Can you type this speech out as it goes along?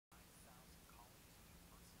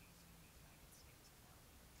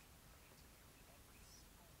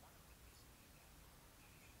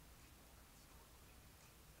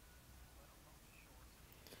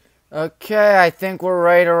Okay, I think we're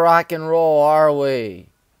ready to rock and roll, are we?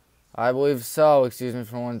 I believe so. Excuse me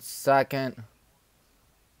for 1 second.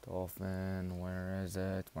 Dolphin, where is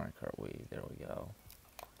it? Mark Hartwig, there we go.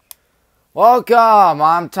 Welcome!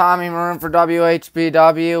 I'm Tommy Maroon for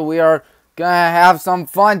WHBW. We are going to have some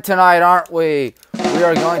fun tonight, aren't we? We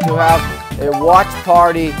are going to have a watch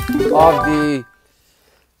party of the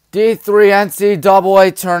D3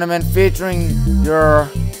 NCAA tournament featuring your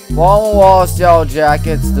Baldwin Wallace Yellow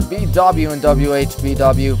Jackets, the BW and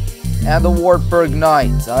WHBW, and the Wartburg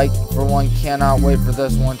Knights. I, for one, cannot wait for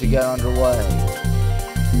this one to get underway.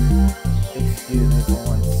 Excuse me for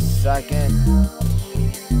 1 second.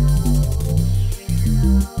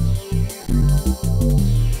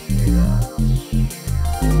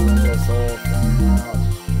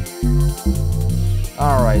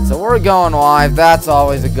 Alright, so we're going live. That's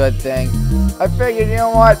always a good thing. I figured, you know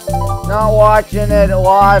what? Not watching it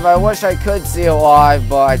live. I wish I could see it live,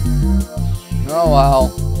 but oh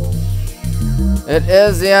well. It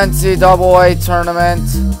is the NCAA tournament.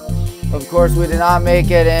 Of course, we did not make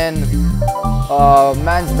it in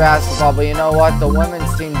men's basketball, but you know what? The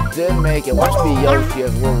women's team did make it. Watch me Yoshi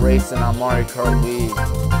as we're racing on Mario Kart Wii.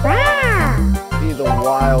 Be the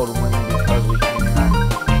wild women because we can.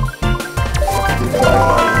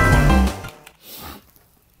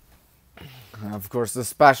 Of course, the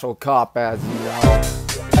special cup, as you know.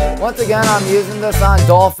 Once again, I'm using this on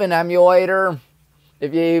Dolphin Emulator.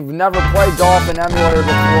 If you've never played Dolphin Emulator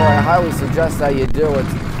before, I highly suggest that you do.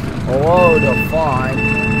 It's a load of fun.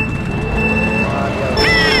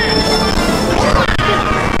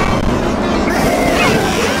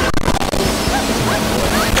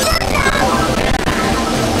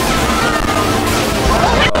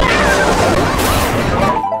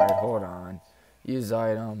 Alright, hold on. Use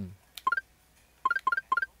item.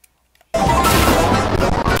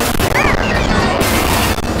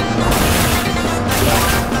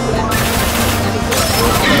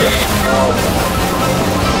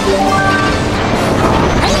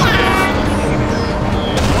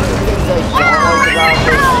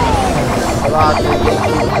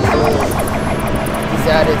 He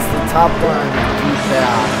said it's the top one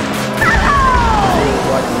keypad.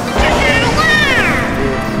 Do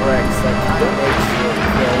tricks that kind of makes you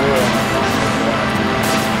feel real.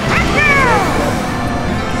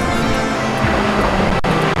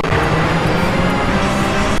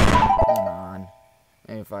 Hold on.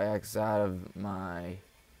 Maybe if I X out of my...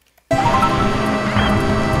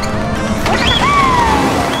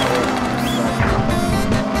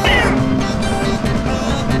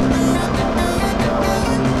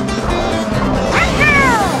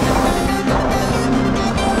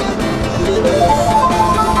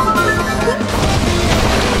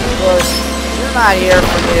 You're not here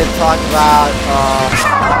for me to talk about,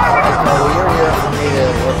 you're here for me to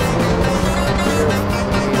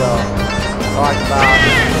talk about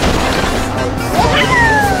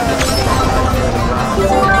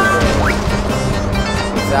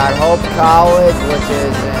it's at Hope College, which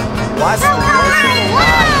is in Western Michigan,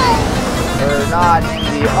 not in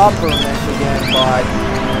the upper Michigan, but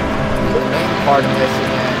the main part of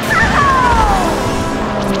Michigan.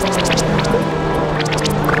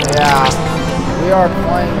 Yeah, we are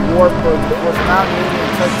playing Wartburg. Of course, Mount Union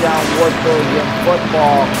took down Wartburg in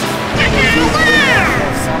football in the D3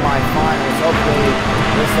 semifinals. Hopefully,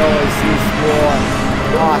 this OAC school and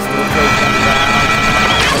Ross will take them down.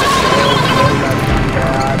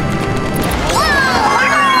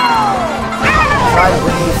 Try to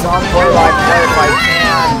bring you some play-by-play if I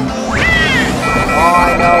can. All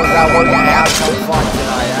I know is that we're going to have some fun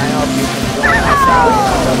tonight. I hope you can join us out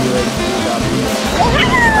on WHBW.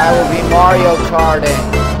 I will be Mario Karting.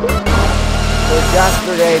 Because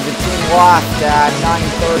yesterday the team lost at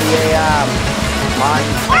 9:30 a.m. on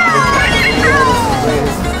the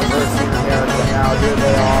greatest university in America. Now here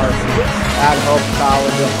they are at Hope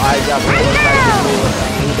College. I definitely wish I could be with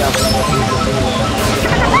them. He definitely wish he could be with them.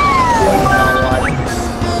 You know what?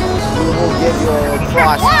 We will give you a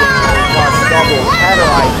lacrosse double header,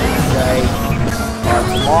 I should say.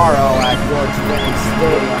 Tomorrow at George Finney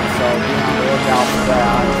Stadium, so be on the lookout for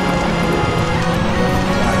that.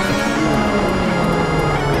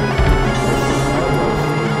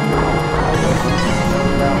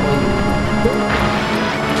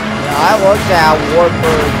 Yeah, I looked at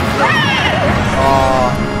Wartburg,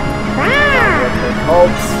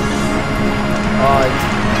 Hope's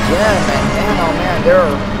gym, and oh man, their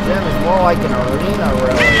gym is more like an arena,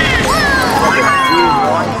 really. It's like a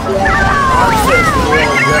D1 gym. I'm sure it's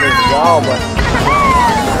really good as well, but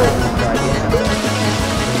it's gigantic.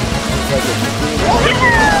 It's like a D1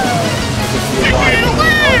 gym. You can see why they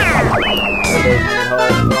need help.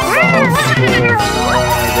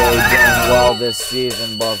 well this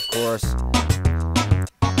season, but of course,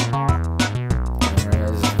 there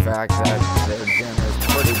is the fact that their gym is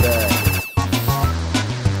pretty big.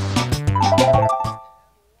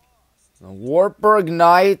 The Wartburg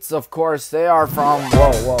Knights, of course, they are from,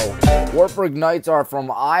 Wartburg Knights are from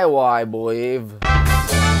Iowa, I believe.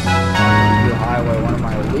 Highway, one of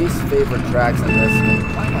my least favorite tracks in this game.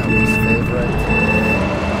 Probably my least favorite.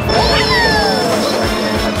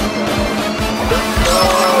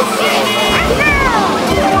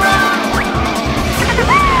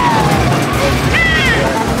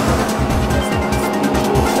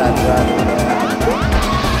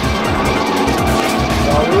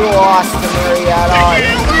 So we lost to Marietta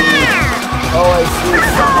in the OAC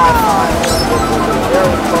semifinals, which was a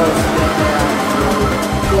very close game.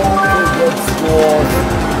 Good schools.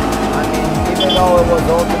 I mean, even though it was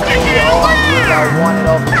ultimately OMU that won it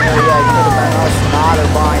over Marietta, it could have been us not or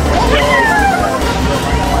buying the OAC.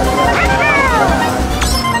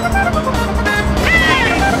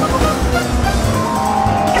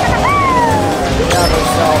 We have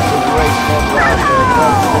ourselves a great book out there.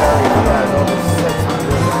 Coach Jerry, who has over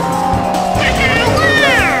 600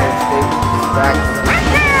 wins. Back to the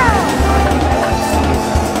 91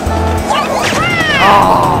 season.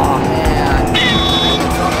 Oh, man.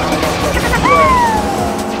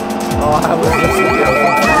 Oh, I was just looking at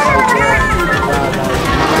one right there.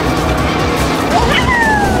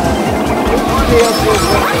 One deal with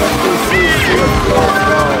 50cc, of course,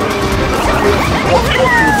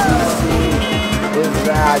 is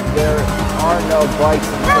that there are no bikes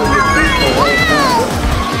until you beat the whole thing.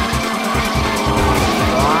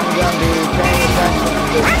 So I'm going to be paying attention to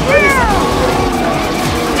this race.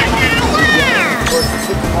 Of course,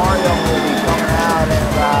 Super Mario will be coming out in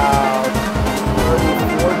about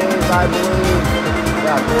 34 days, I believe.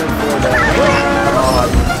 Yeah, 34 days.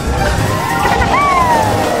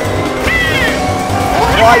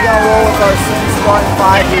 We're probably going to roll with our Sim Spartan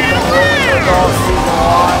 5 we've been rolling with all season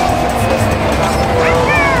long. Consistently on the road.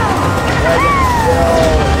 Dragon Still.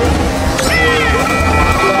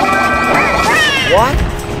 What?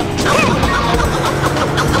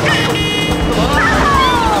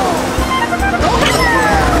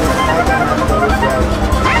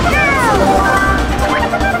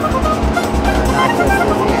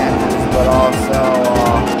 But also,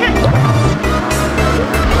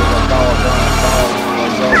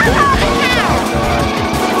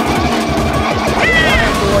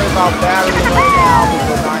 about battery right now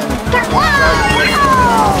because I'm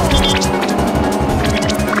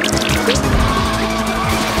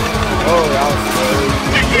oh, that was scary.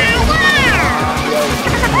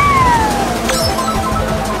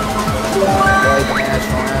 Play the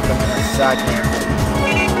national anthem in a second.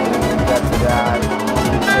 We'll get to that.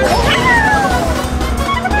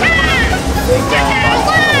 Big down by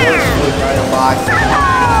the worst item box. The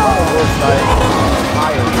worst item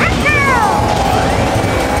higher.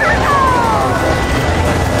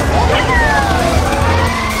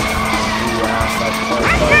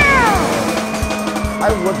 I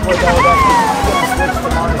would play that with us. I'm going to switch to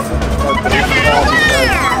Mario Superstar Baseball because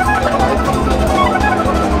I can,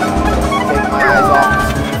 take my eyes off the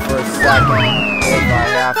screen for a second if I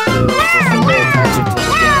have to just pay attention to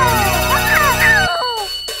the game.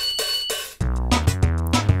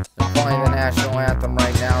 They're playing the national anthem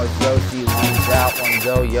right now as Yoshi leads that one.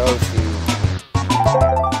 Go Yoshi.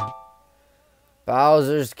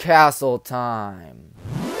 Bowser's Castle time.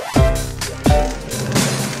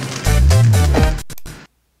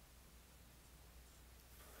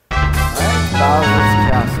 Bowser's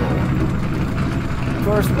Castle. Of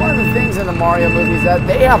course, one of the things in the Mario movies is that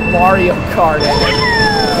they have Mario Kart in it.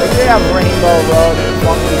 Like, they have Rainbow Road and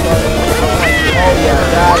Funky Road. I'm like, oh yeah,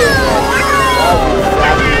 that is it. That is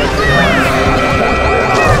exactly what they are.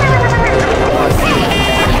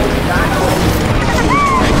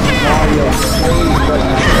 Mario slays, but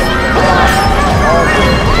all the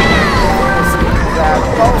that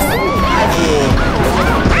mostly casual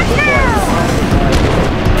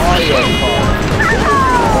Mario Kart.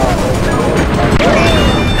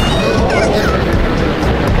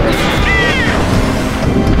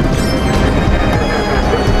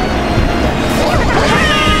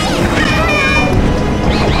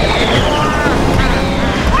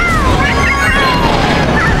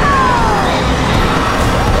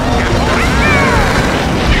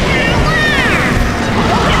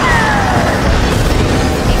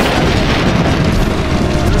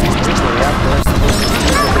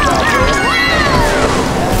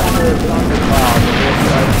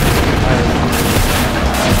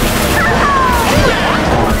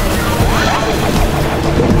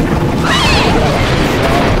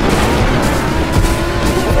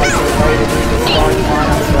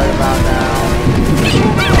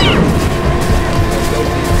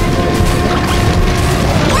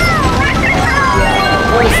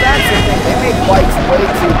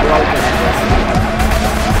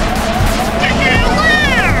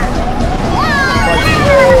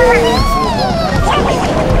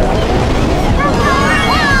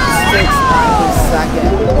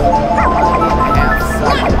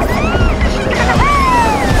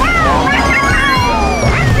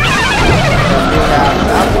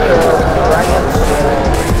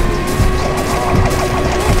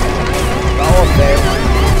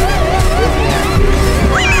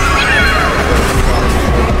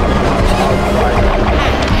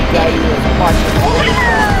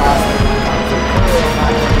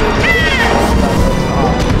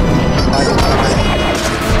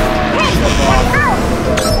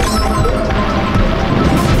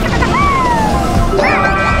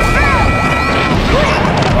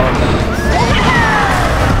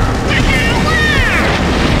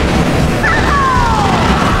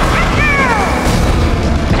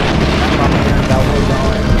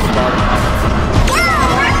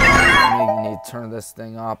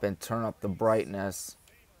 up and turn up the brightness.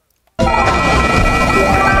 Oh,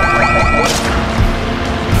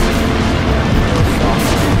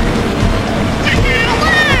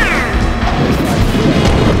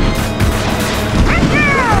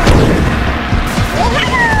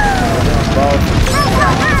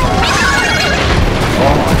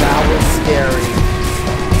 that was scary.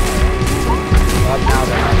 But now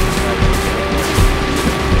they're not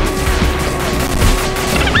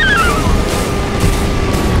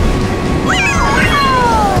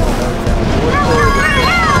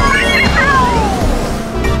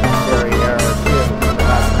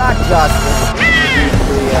not just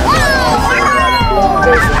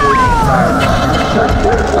basically the entire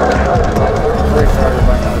pretty sure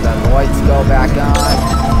everybody knows that. The lights go back on.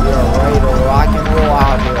 We are ready to rock and roll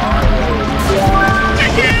out here, aren't we?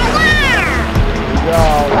 Here we go.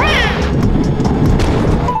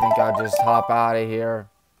 I think I'll just hop out of here.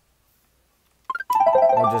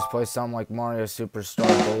 We'll just play something like Mario Superstar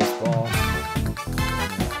Baseball.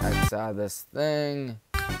 X out of this thing.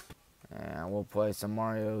 And we'll play some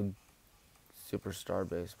Mario Superstar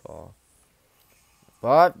Baseball.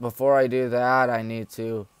 But before I do that, I need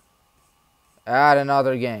to add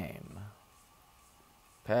another game.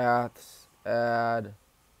 Paths, add.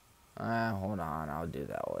 Hold on, I'll do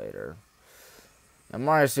that later. And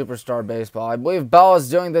Mario Superstar Baseball. I believe Bell is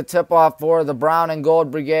doing the tip-off for the Brown and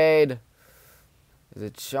Gold Brigade. Is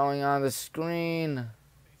it showing on the screen?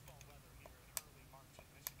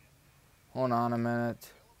 Hold on a minute.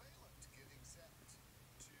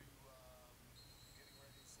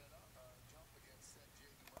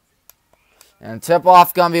 And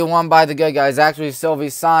tip-off going to be won by the good guys. Actually, Sylvie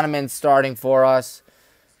Sonneman starting for us.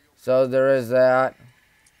 So there is that.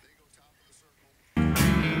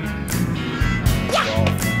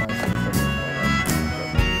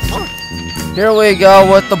 Here we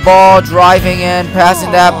go with the ball, driving in,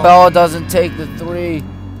 passing that. Bella doesn't take the 3.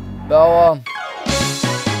 Bella.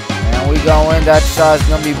 And we go in. That shot is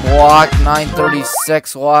going to be blocked.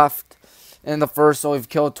 9:36 left in the first, so we've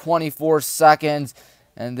killed 24 seconds.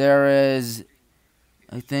 And there is,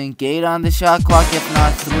 I think, 8 on the shot clock, if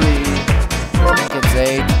not 3. I think it's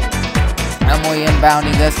 8. Emily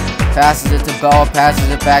inbounding this, passes it to Bella, passes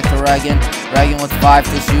it back to Reagan. Reagan with 5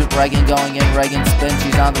 to shoot. Reagan going in. Reagan spins.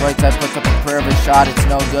 She's on the right side, puts up a prayer of a shot. It's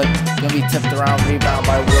no good. Gonna be tipped around, rebound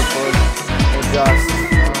by Wartburg. We'll just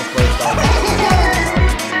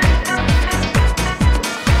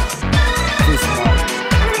too small.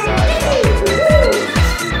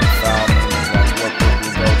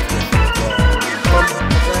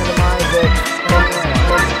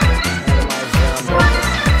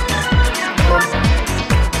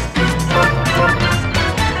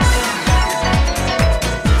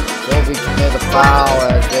 Foul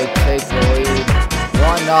as they take the lead.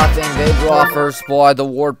 1-0. They draw first blood, the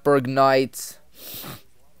Wartburg Knights.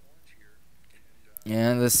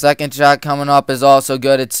 And the second shot coming up is also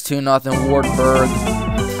good. It's 2-0 Wartburg.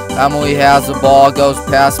 Emily has the ball, goes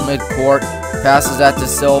past midcourt, passes that to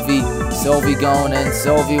Sylvie. Sylvie going in.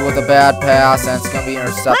 Sylvie with a bad pass, and it's going to be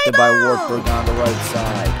intercepted by Wartburg on the right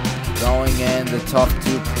side. Going in, the tough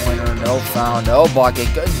 2-pointer, no foul, no bucket.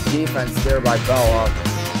 Good defense there by Bella.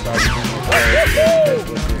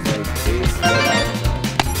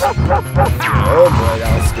 Oh boy,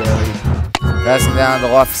 that was scary. Passing down the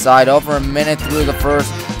left side. Over a minute through the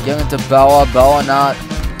first. Giving to Bella. Bella not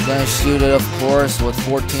going to shoot it, of course, with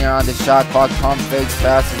 14 on the shot clock. Pump fakes.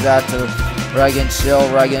 Passes that to Reagan Schill.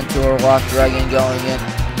 Reagan to her left. Reagan going in.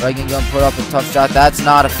 Reagan going to put up a tough shot. That's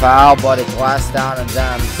not a foul, but it's last down and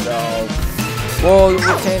them. So we'll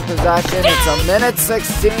retain possession. It's a minute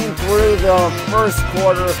 16 through the first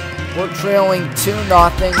quarter. We're trailing 2-0,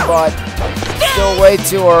 but still way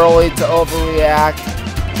too early to overreact.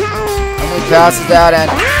 And we pass that, and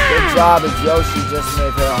good job as Yoshi just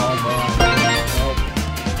made hit a home run.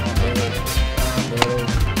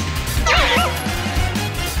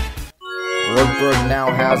 Wartburg now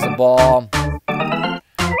has the ball.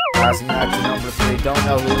 Passing that to number 3. Don't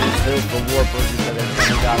know who's who for Wartburg because they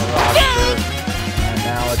never got a roster.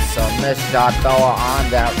 Now it's a missed shot. Bella on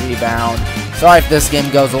that rebound. Sorry if this game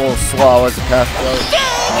goes a little slow as the pass goes to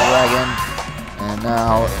Reagan. And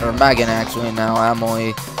now, or Megan actually, now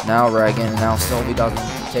Emily, now Reagan, and now Sylvie doesn't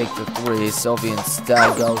take the 3. Sylvie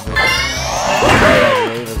instead goes with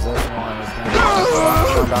this one.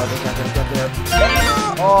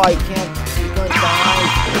 Oh, I can't. He's going to die.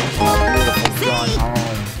 Beautiful going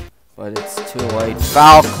home. But it's too late.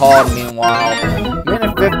 Foul called meanwhile.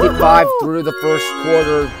 Minute 55 through the first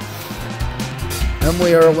quarter.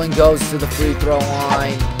 Emily Irwin goes to the free throw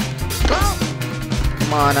line.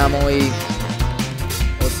 Come on, Emily.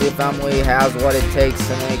 We'll see if Emily has what it takes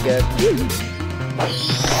to make it.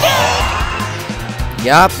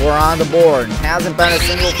 Yep, we're on the board. Hasn't been a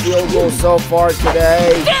single field goal so far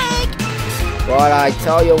today. But I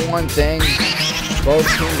tell you one thing, both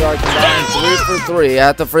teams are combined 3 for 3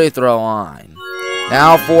 at the free throw line.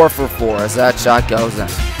 Now 4 for 4 as that shot goes in.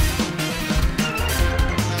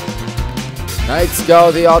 Knights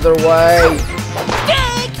go the other way.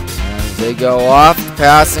 As they go up,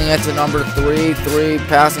 passing it to number 3. 3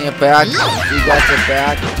 passing it back. He gets it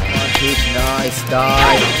back. Nice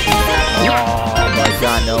dive. Oh my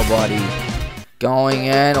God, nobody. Going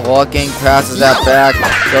in, looking, passes that back.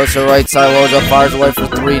 Goes to the right side, loads up, fires away for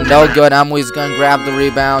 3. No good. Emily's going to grab the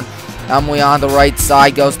rebound. Emily on the right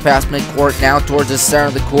side, goes past midcourt, now towards the center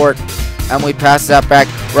of the court. Emily passes that back.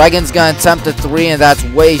 Reagan's going to attempt a 3, and that's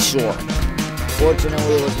way short.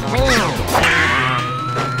 Fortunately, it was not.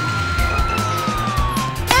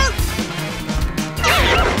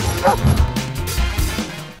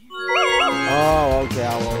 Oh, okay,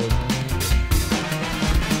 I'll load.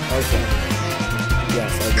 Okay.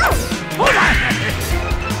 Yes, I got it.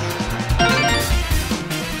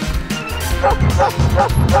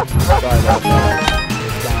 Sorry about that.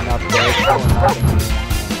 It's gone up there for nothing.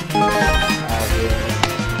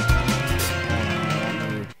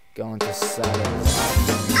 Going to settings.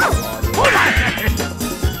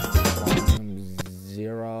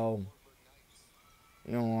 0.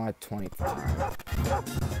 You know what? 25.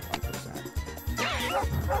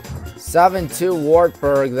 7-2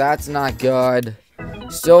 Wartburg. That's not good.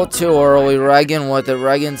 Still too early. Reagan with it.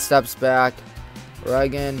 Reagan steps back.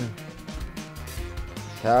 Reagan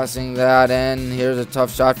passing that in. Here's a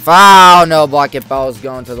tough shot. Foul! No bucket. Bella's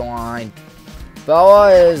going to the line.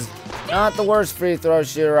 Bella is not the worst free throw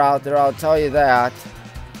shooter out there. I'll tell you that.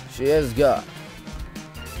 She is good.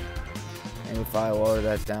 And if I lower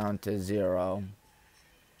that down to 0.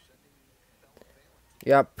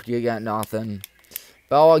 Yep, you got nothing.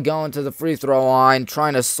 Bella going to the free throw line,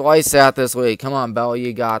 trying to slice out this week. Come on, Bella,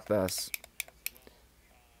 you got this.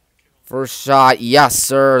 First shot, yes,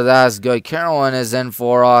 sir, that's good. Carolyn is in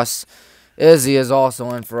for us. Izzy is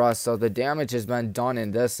also in for us, so the damage has been done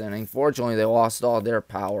in this inning. Fortunately, they lost all their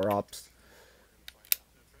power-ups.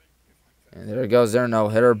 And there goes their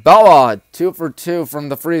no-hitter. Bella, 2 for 2 from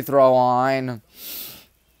the free throw line.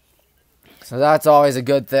 So that's always a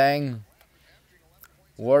good thing.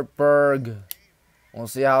 Wartburg. We'll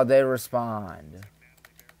see how they respond.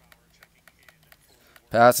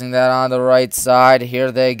 Passing that on the right side.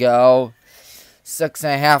 Here they go.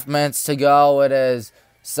 6.5 minutes to go. It is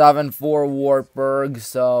 7-4 Wartburg.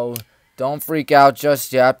 So don't freak out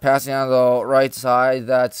just yet. Passing on the right side.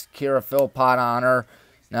 That's Kira Philpott on her.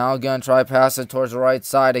 Now going to try pass it towards the right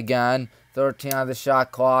side again. 13 on the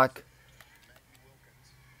shot clock.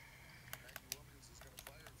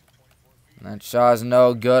 That shot is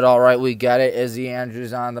no good. All right, we get it. Izzy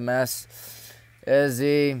Andrews on the miss.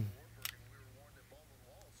 Izzy.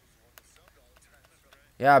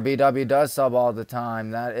 Yeah, BW does sub all the time.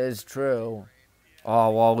 That is true.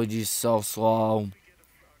 Oh, Waluigi's so slow.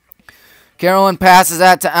 Carolyn passes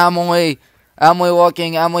that to Emily. Emily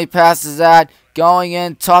looking. Emily passes that. Going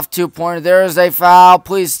in. Tough 2-pointer. There is a foul.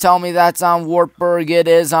 Please tell me that's on Wartburg. It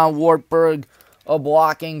is on Wartburg. A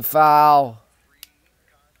blocking foul.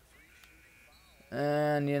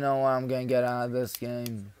 And you know what? I'm going to get out of this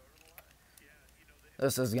game.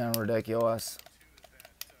 This is getting ridiculous.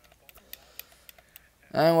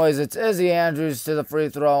 Anyways, it's Izzy Andrews to the free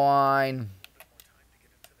throw line.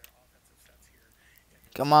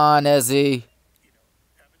 Come on, Izzy.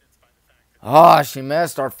 Oh, she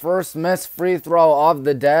missed our first missed free throw of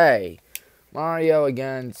the day. Mario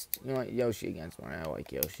against... You know what? Yoshi against Mario. I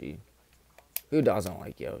like Yoshi. Who doesn't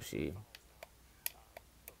like Yoshi?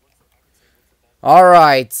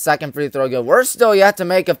 Alright, second free throw good. We're still yet to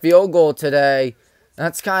make a field goal today.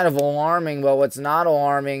 That's kind of alarming, but what's not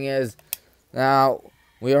alarming is now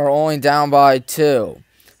we are only down by 2.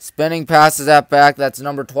 Spinning passes that back. That's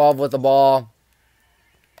number 12 with the ball.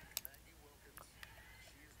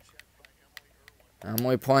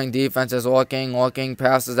 Emily playing defense is looking,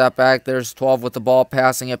 passes that back. There's 12 with the ball,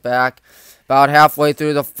 passing it back. About halfway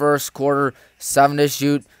through the first quarter, 7 to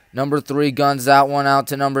shoot. Number 3 guns that one out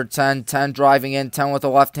to number 10. 10 driving in. 10 with a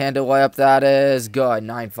left-handed layup. That is good.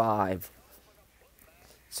 9-5.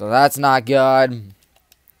 So that's not good.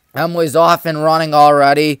 Emily's off and running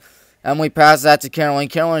already. Emily passes that to Carolyn.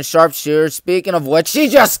 Carolyn sharpshooter. Speaking of which, she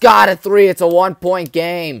just got a 3. It's a 1-point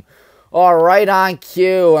game. All right on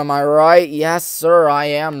cue. Am I right? Yes, sir. I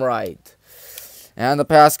am right. And the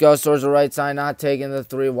pass goes towards the right side. Not taking the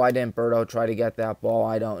 3. Why didn't Berto try to get that ball?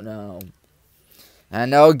 I don't know.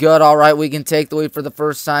 And no good. All right, we can take the lead for the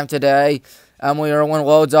first time today. Emily Irwin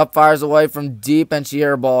loads up, fires away from deep, and she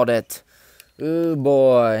airballed it. Ooh,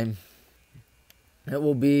 boy. It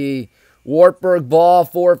will be Wartburg ball,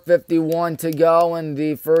 4:51 to go in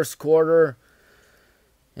the first quarter.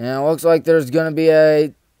 And it looks like there's going to be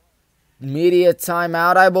a media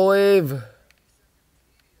timeout, I believe.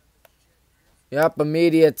 Yep,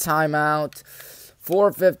 immediate timeout.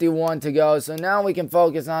 4:51 to go. So now we can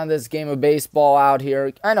focus on this game of baseball out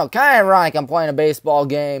here. I know, kind of ironic I'm playing a baseball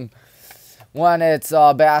game when it's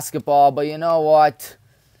basketball. But you know what?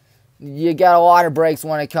 You got a lot of breaks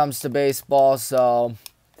when it comes to baseball. So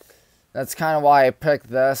that's kind of why I picked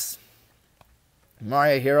this.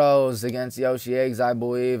 Mario Heroes against Yoshi Eggs, I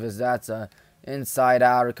believe, as that's a inside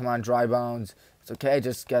outer. Come on, Dry Bones. It's okay,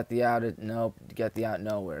 just get the out. Nope, get the out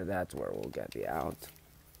nowhere. That's where we'll get the out.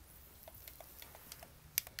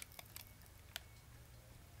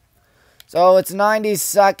 So it's 90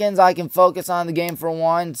 seconds. I can focus on the game for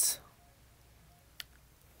once.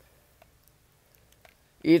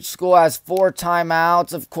 Each school has 4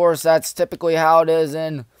 timeouts. Of course, that's typically how it is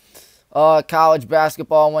in college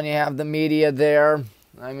basketball when you have the media there.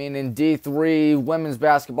 I mean, in D3 women's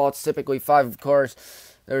basketball, it's typically 5, of course.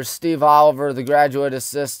 There's Steve Oliver, the graduate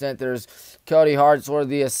assistant. There's Cody Hartsworth,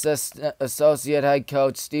 the associate head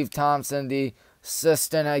coach. Steve Thompson, the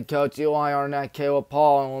assistant head coach. Eli Arnett, Caleb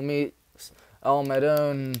Paul, and we'll meet El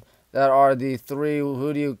Madoon. That are the 3,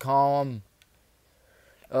 who do you call them?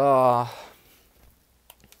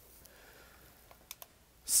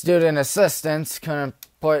 Student assistants. Couldn't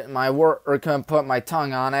put my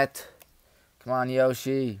tongue on it. Come on,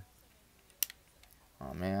 Yoshi.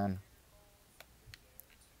 Oh, man.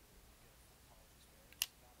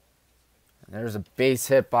 There's a base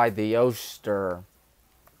hit by the Yoster.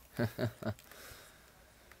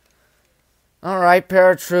 All right,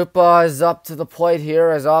 Paratroopa is up to the plate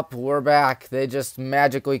here. Is up. We're back. They just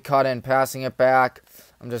magically cut in, passing it back.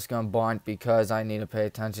 I'm just going to bunt because I need to pay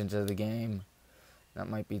attention to the game. That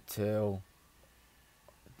might be 2.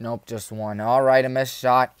 Nope, just 1. All right, a missed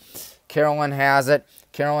shot. Carolyn has it.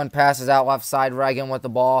 Carolyn passes out left side. Reagan with the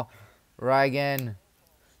ball. Reagan.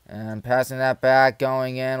 And passing that back,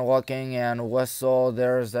 going in, looking, and whistle.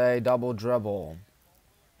 There's a double dribble.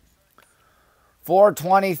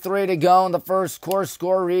 4:23 to go in the first quarter.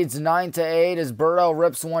 Score reads 9-8 as Berto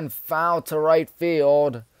rips one foul to right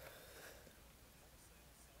field.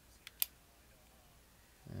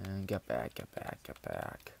 And get back.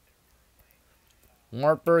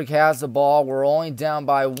 Wartburg has the ball. We're only down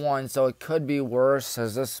by 1, so it could be worse.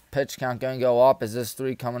 Is this pitch count going to go up? Is this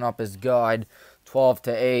 3 coming up is good?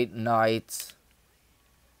 12-8 Knights.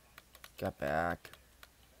 Get back.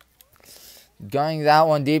 Going that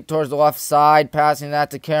one deep towards the left side. Passing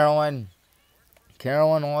that to Carolyn.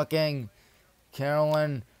 Carolyn looking.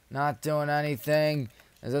 Carolyn not doing anything.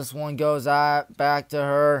 As this one goes back to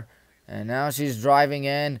her. And now she's driving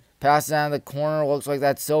in. Passes down the corner. Looks like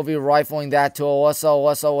that's Sylvie rifling that to Alyssa.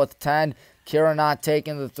 Alyssa with 10. Kira not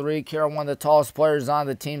taking the 3. Kira, one of the tallest players on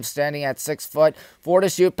the team, standing at 6 foot. 4 to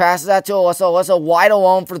shoot. Passes that to Alyssa. Alyssa wide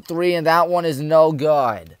alone for 3, and that one is no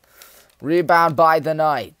good. Rebound by the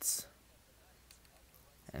Knights.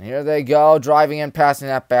 And here they go. Driving in, passing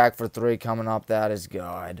that back for 3. Coming up, that is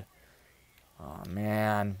good. Oh,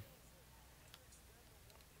 man.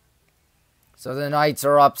 So the Knights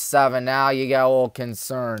are up 7 now. You get a little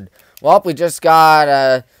concerned. Well, we just got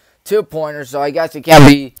a 2-pointer, so I guess you can't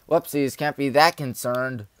be, can't be that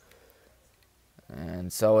concerned.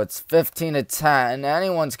 And so it's 15-10.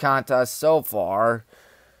 Anyone's contest so far.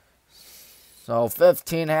 So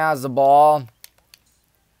 15 has the ball.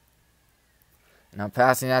 Now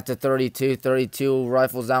passing that to 32. 32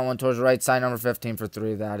 rifles that one towards the right side. Number 15 for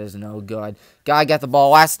 3. That is no good. Gotta get the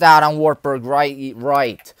ball. Last out on Wartburg.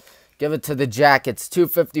 Right. Give it to the Jackets.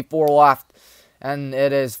 2:54 left. And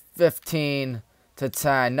it is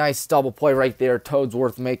 15-10. Nice double play right there.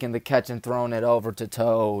 Toadsworth making the catch and throwing it over to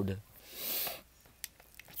Toad.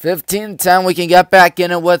 15-10. We can get back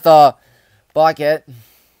in it with a bucket.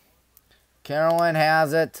 Carolyn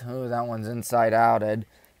has it. Ooh, that one's inside outed.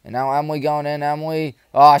 And now Emily going in. Emily.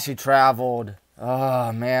 Oh, she traveled.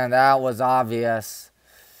 Oh, man, that was obvious.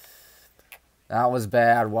 That was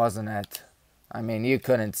bad, wasn't it? I mean, you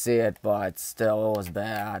couldn't see it, but still, it was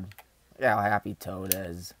bad. Look how happy Toad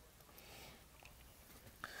is.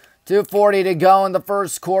 2:40 to go in the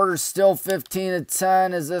first quarter. Still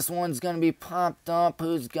 15-10. As this one's going to be popped up.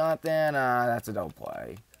 Who's got that? That's a dope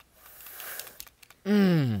play.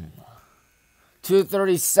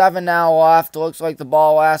 2:37 now left. Looks like the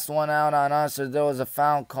ball last one out on us. Or there was a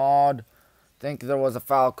foul called. I think there was a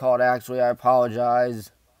foul called, actually. I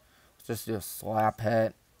apologize. Just do a slap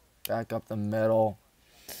hit. Back up the middle.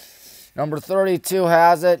 Number 32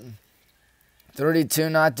 has it. 32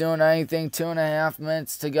 not doing anything. 2.5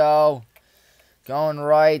 minutes to go. Going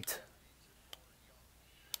right.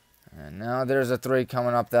 And now there's a 3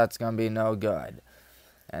 coming up. That's going to be no good.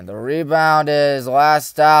 And the rebound is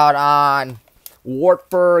last out on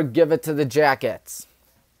Wartburg. Give it to the Jackets.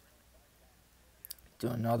 Do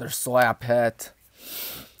another slap hit.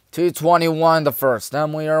 2:21 the first.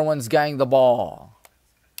 Emily Irwin's getting the ball.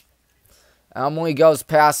 Emily goes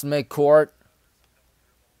past midcourt.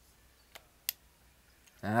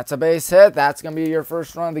 And that's a base hit. That's going to be your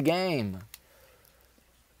first run of the game.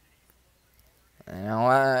 You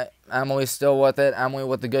know, Emily's still with it. Emily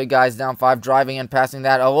with the good guys down 5. Driving in, passing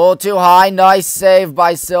that a little too high. Nice save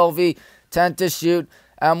by Sylvie. 10 to shoot.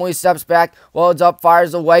 Emily steps back, loads up,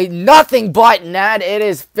 fires away. Nothing but net. It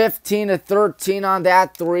is 15-13 on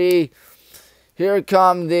that 3. Here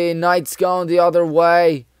come the Knights going the other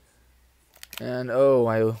way. And, oh,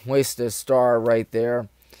 I wasted a star right there.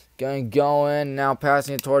 Going, now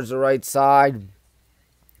passing it towards the right side.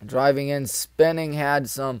 Driving in, spinning, had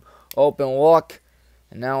some open look.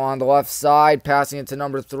 And now on the left side, passing it to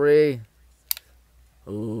number 3.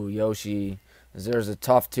 Ooh, Yoshi. There's a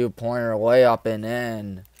tough 2-pointer layup and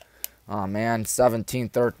in. Oh, man,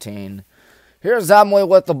 17-13. Here's Emily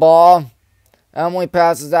with the ball. Emily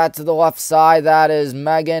passes that to the left side. That is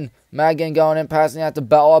Megan. Megan going in, passing that to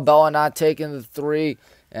Bella. Bella not taking the 3.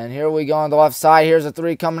 And here we go on the left side. Here's a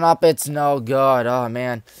 3 coming up. It's no good. Oh,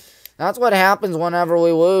 man. That's what happens whenever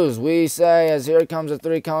we lose. We say, as here comes a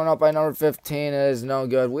 3 coming up by number 15, it is no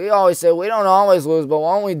good. We always say we don't always lose, but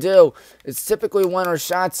when we do, it's typically when our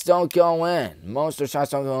shots don't go in. Most of our shots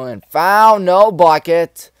don't go in. Foul, no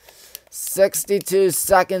bucket. 62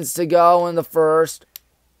 seconds to go in the first.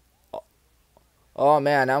 Oh,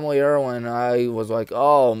 man, Emily Irwin, I was like,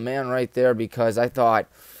 oh, man, right there, because I thought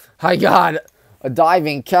I got a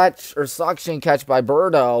diving catch or suction catch by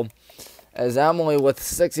Birdo. As Emily with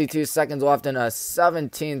 62 seconds left in a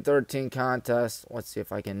 17-13 contest. Let's see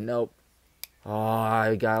if I can. Nope. Oh,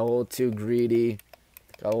 I got a little too greedy.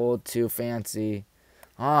 Got a little too fancy.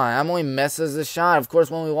 Oh, Emily misses the shot. Of course,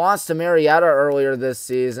 when we lost to Marietta earlier this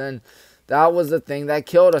season, that was the thing that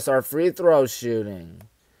killed us, our free throw shooting.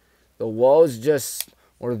 The woes just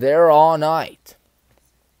were there all night.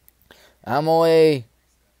 Emily.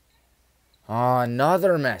 Oh,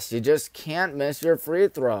 another miss. You just can't miss your free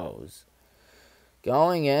throws.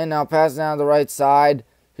 Going in, now passing down the right side.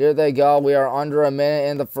 Here they go. We are under a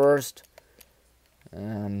minute in the first.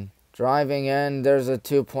 And driving in, there's a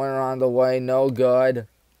 2-pointer on the way. No good.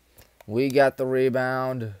 We got the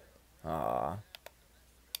rebound. And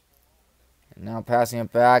now passing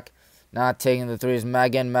it back. Not taking the 3s.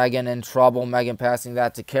 Megan. Megan in trouble. Megan passing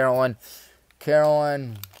that to Carolyn.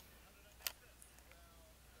 Carolyn.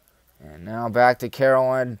 And now back to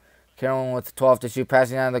Carolyn. Carolyn with 12 to shoot,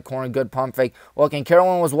 passing down the corner. Good pump fake. Looking,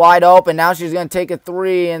 Carolyn was wide open. Now she's going to take a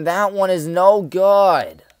 3, and that one is no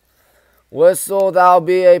good. Whistle, that'll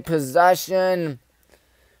be a possession,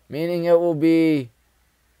 meaning it will be...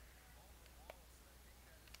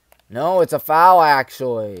 No, it's a foul,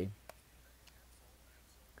 actually.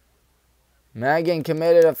 Megan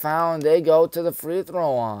committed a foul, and they go to the free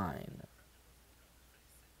throw line.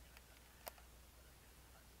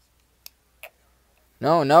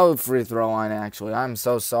 No free throw line, actually. I'm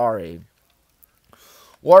so sorry.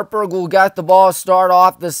 Wartburg will get the ball, start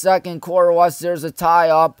off the second quarter. Once there's a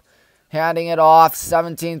tie-up, handing it off.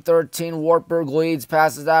 17-13, Wartburg leads.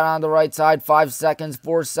 Passes that on the right side. 5 seconds,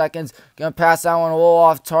 4 seconds. Going to pass that one a little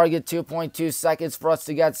off target. 2.2 seconds for us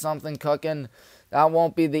to get something cooking. That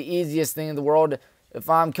won't be the easiest thing in the world. If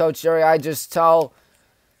I'm Coach Sherry, I just tell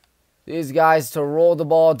these guys to roll the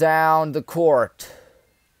ball down the court.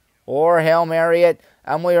 Or Hail Mary it.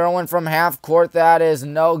 Emily Irwin from half court. That is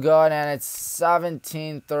no good, and it's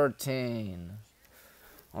 17-13.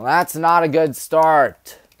 Well, that's not a good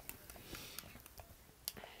start.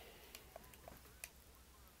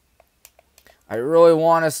 I really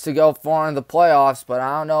want us to go far in the playoffs, but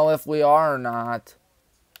I don't know if we are or not.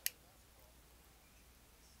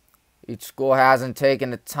 Each school hasn't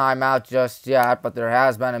taken a timeout just yet, but there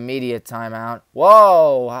has been immediate timeout.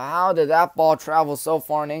 Whoa! How did that ball travel so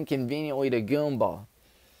far and inconveniently to Goomba?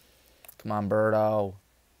 Come on, Birdo.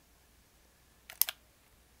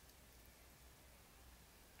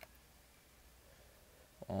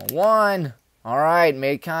 One. All right,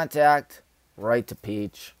 made contact. Right to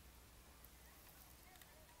Peach.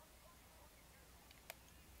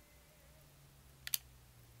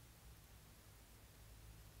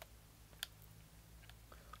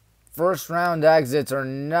 First round exits are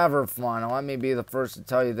never fun. Let me be the first to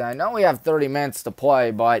tell you that. I know we have 30 minutes to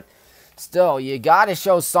play, but still, you got to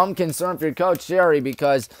show some concern for your coach, Sherry,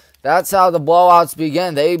 because that's how the blowouts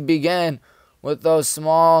begin. They begin with those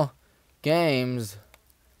small games.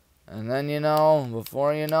 And then, you know,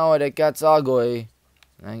 before you know it, it gets ugly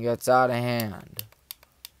and gets out of hand.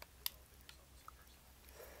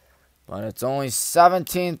 But it's only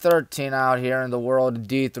 17-13 out here in the world of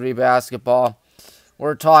D3 basketball.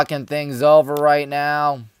 We're talking things over right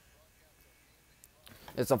now.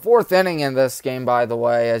 It's a fourth inning in this game, by the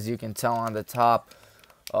way, as you can tell on the top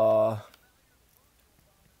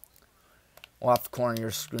left corner of your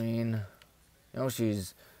screen. You know,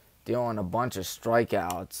 she's dealing a bunch of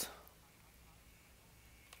strikeouts.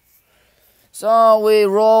 So we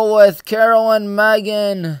roll with Carolyn,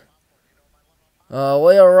 Megan,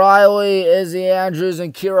 Leah Riley, Izzy Andrews,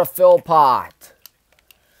 and Kira Philpott.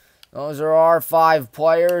 Those are our 5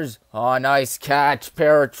 players. Oh, nice catch,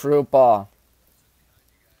 Paratroopa.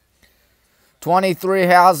 23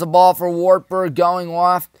 has the ball for Wartburg, going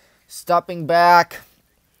left, stepping back.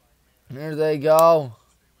 Here they go.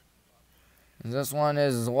 This one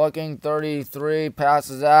is looking 33,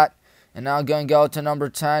 passes that. And now going to go to number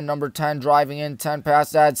 10. Number 10 driving in, 10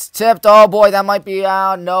 pass that's tipped. Oh boy, that might be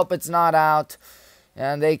out. Nope, it's not out.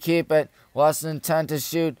 And they keep it. Less than 10 to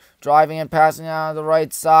shoot. Driving and passing out of the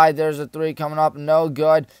right side. There's a 3 coming up. No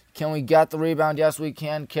good. Can we get the rebound? Yes, we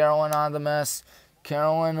can. Carolyn on the miss.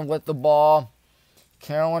 Carolyn with the ball.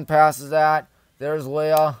 Carolyn passes that. There's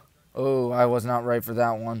Leah. Oh, I was not right for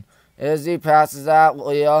that one. Izzy passes that.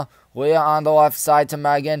 Leah. Leah on the left side to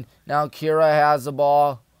Megan. Now Kira has the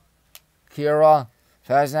ball. Kira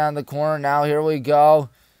passing down the corner. Now here we go.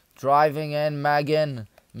 Driving in Megan.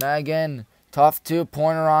 Megan. Tough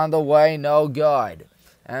 2-pointer on the way, no good.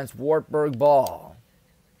 And it's Wartburg ball.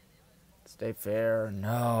 Stay fair,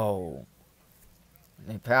 no. And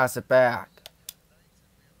they pass it back.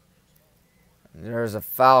 There's a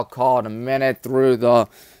foul called a minute through the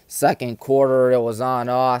second quarter. It was on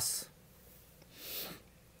us.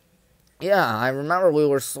 Yeah, I remember we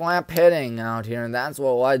were slap hitting out here, and that's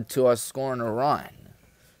what led to us scoring a run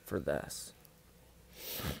for this.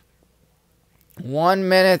 1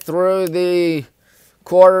 minute through the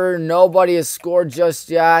quarter. Nobody has scored just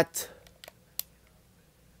yet.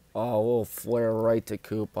 Oh, a little flare right to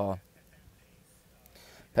Koopa.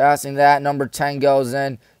 Passing that. Number 10 goes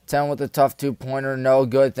in. 10 with a tough 2-pointer. No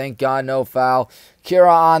good. Thank God, no foul.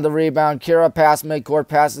 Kira on the rebound. Kira pass midcourt.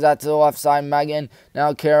 Passes that to the left side. Megan.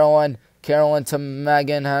 Now Carolyn. Carolyn to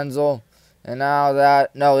Megan Hensel. And now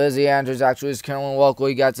that, no, Izzy Andrews actually is Carolyn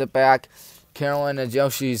locally. Gets it back. Carolyn,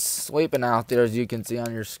 as she's sleeping out there, as you can see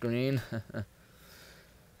on your screen.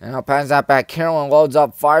 And I'll pass that back. Carolyn loads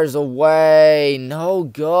up, fires away. No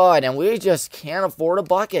good. And we just can't afford a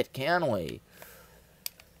bucket, can we?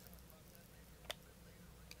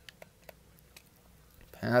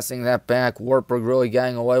 Passing that back. Wartburg really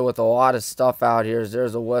getting away with a lot of stuff out here.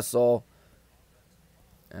 There's a whistle.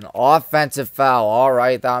 An offensive foul. All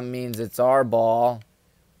right, that means it's our ball.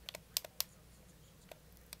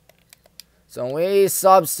 So we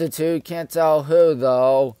substitute. Can't tell who,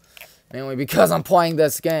 though. Mainly because I'm playing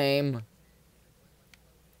this game.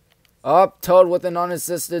 Up, Toad with an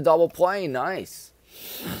unassisted double play. Nice.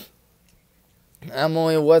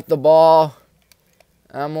 Emily with the ball.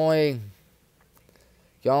 Emily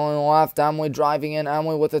going left. Emily driving in.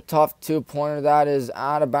 Emily with a tough 2-pointer. That is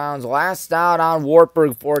out of bounds. Last out on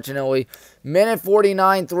Wartburg, fortunately. Minute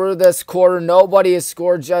 49 through this quarter. Nobody has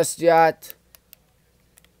scored just yet.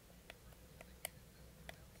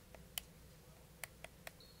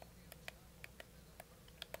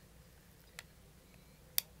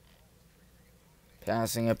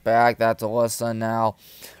 Passing it back. That's Alyssa now.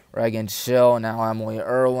 Reagan Schill. Now Emily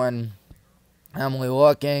Irwin. Emily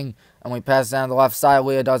looking. And we pass down the left side.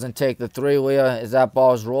 Leah doesn't take the 3. Leah, as that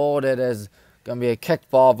ball's rolled, it is going to be a kicked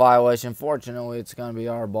ball violation. Fortunately, it's going to be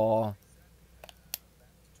our ball.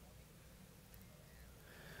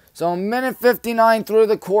 So, minute 59 through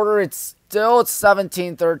the quarter. It's still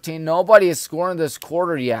 17-13. Nobody is scoring this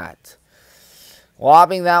quarter yet.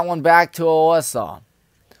 Lobbing that one back to Alyssa.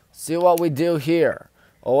 See what we do here.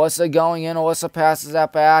 Alyssa going in. Alyssa passes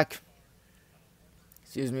that back.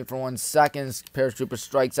 Excuse me for 1 second. Paratrooper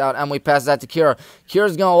strikes out. Emily passes that to Kira.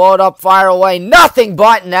 Kira's going to load up, fire away. Nothing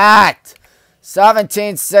but net.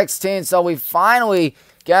 17-16. So we finally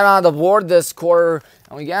get on the board this quarter.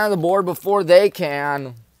 And we get on the board before they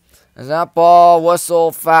can. Is that ball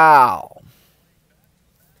whistle foul?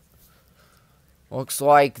 Looks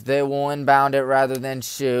like they will inbound it rather than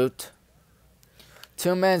shoot.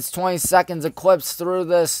 2 minutes, 20 seconds eclipsed through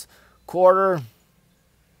this quarter.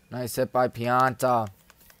 Nice hit by Pianta.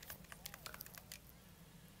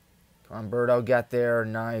 Come on, Birdo, get there.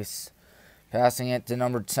 Nice. Passing it to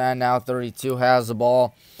number 10. Now 32 has the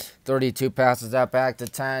ball. 32 passes that back to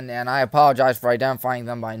 10. And I apologize for identifying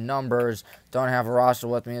them by numbers. Don't have a roster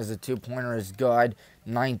with me as the two-pointer is good.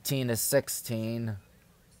 19-16.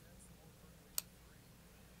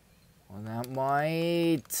 Well, that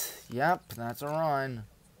might... Yep, that's a run.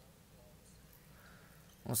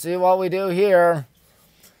 We'll see what we do here.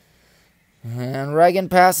 And Reagan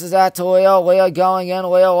passes that to Leah. Leah going in.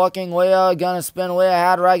 Leah looking. Leah going to spin. Leah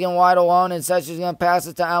had Reagan wide alone and said she's going to pass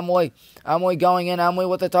it to Emily. Emily going in. Emily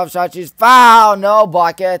with the tough shot. She's fouled. No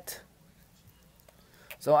bucket.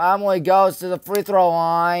 So Emily goes to the free throw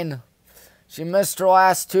line. She missed her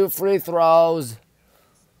last 2 free throws.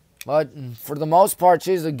 But for the most part,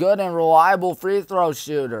 she's a good and reliable free throw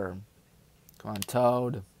shooter. Come on,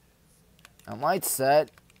 Toad. That might set.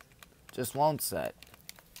 Just won't set.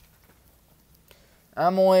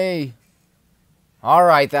 Emily. All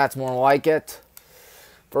right, that's more like it.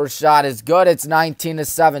 First shot is good. It's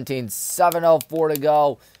 19-17. 7:04 to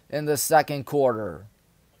go in the second quarter.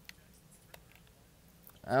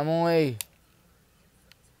 Emily.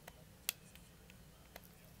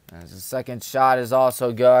 As the second shot is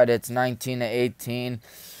also good. It's 19-18.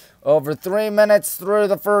 Over 3 minutes through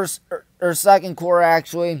the first or second quarter,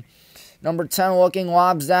 actually. Number 10 looking,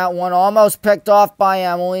 lobs that one. Almost picked off by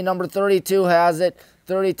Emily. Number 32 has it.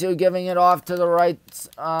 32 giving it off to the right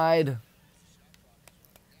side.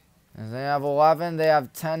 As they have 11, they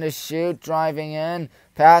have 10 to shoot. Driving in.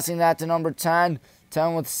 Passing that to number 10.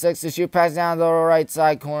 10 with 6 to shoot. Pass down to the right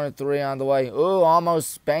side corner. 3 on the way. Ooh,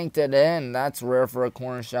 almost spanked it in. That's rare for a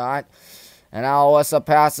corner shot. And now Alyssa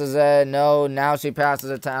passes it. No, now she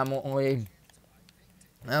passes it to Emily.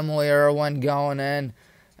 Emily Irwin going in.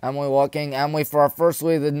 Emily looking. Emily for our first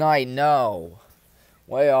lead of the night. No.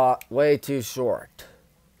 Way too short.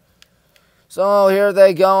 So here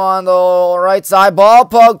they go on the right side. Ball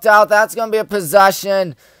poked out. That's going to be a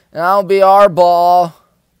possession. And that'll be our ball.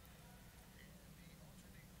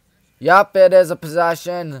 Yep, it is a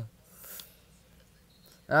possession.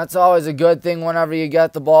 That's always a good thing whenever you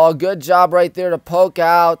get the ball. Good job right there to poke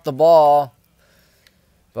out the ball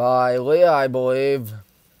by Leah, I believe.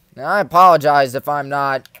 Now, I apologize if I'm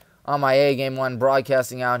not on my A game when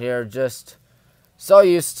broadcasting out here. Just so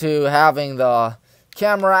used to having the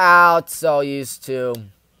camera out. So used to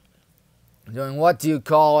doing, what do you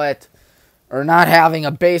call it? Or not having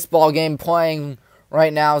a baseball game playing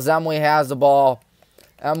right now as Emily has the ball.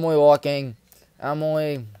 Emily looking.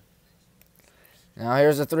 Emily. Now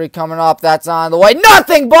here's the 3 coming up. That's on the way.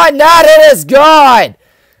 Nothing but net. It is good.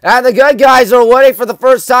 And the good guys are winning for the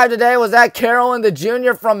first time today. Was that Carolyn, the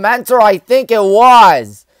junior from Mentor? I think it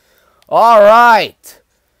was. All right.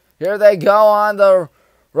 Here they go on the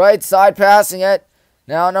right side, passing it.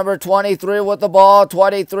 Now number 23 with the ball.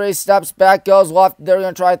 23 steps back, goes left. They're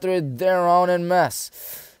going to try through their own and miss.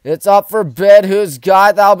 It's up for bid. Who's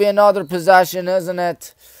got? That'll be another possession, isn't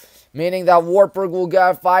it? Meaning that Wartburg will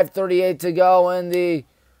get 5:38 to go in the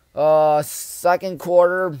second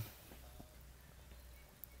quarter.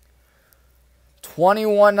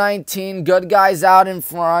 21-19. Good guys out in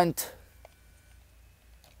front.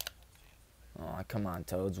 Oh, come on,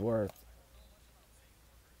 Toadsworth.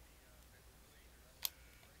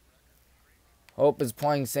 Hope is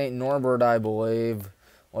playing St. Norbert, I believe,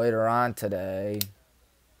 later on today.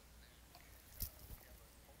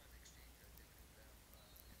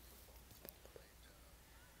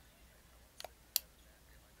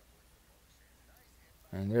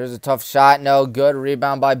 And there's a tough shot. No good.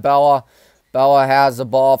 Rebound by Bella. Bella has the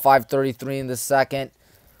ball. 5:33 in the second.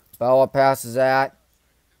 Bella passes that.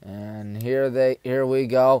 And here we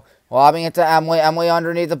go. Lobbing it to Emily. Emily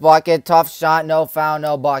underneath the bucket. Tough shot. No foul.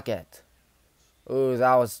 No bucket. Ooh,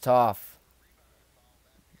 that was tough.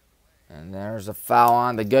 And there's a foul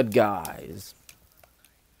on the good guys.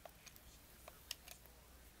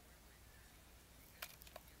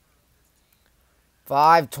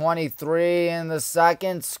 .5:23 in the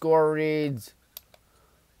second. Score reads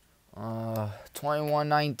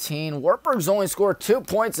 21-19. Wartburg's only scored 2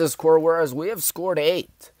 points this quarter, whereas we have scored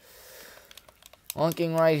 8.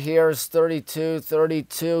 Looking right here is 32.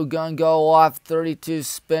 32. Gun go off. 32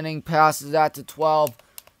 spinning. Passes that to 12.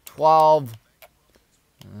 12.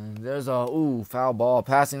 And there's a foul ball.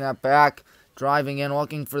 Passing that back. Driving in.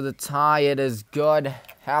 Looking for the tie. It is good.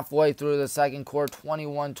 Halfway through the second quarter.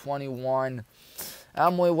 21-21.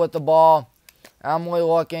 Emily with the ball. Emily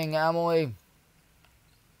looking. Emily.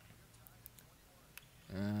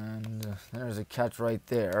 And there's a catch right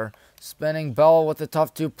there. Spinning. Bella with the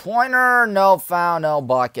tough 2-pointer. No foul. No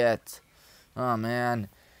bucket. Oh, man.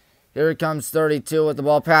 Here comes 32 with the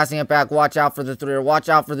ball, passing it back. Watch out for the 3 or watch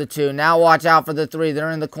out for the 2. Now watch out for the 3.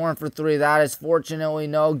 They're in the corner for 3. That is fortunately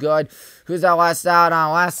no good. Who's that last out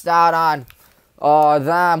on? Last out on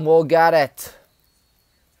them. We'll get it.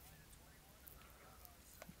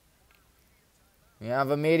 We have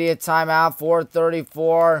immediate timeout.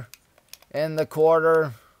 4:34 in the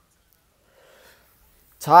quarter.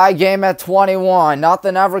 Tie game at 21.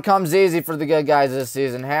 Nothing ever comes easy for the good guys this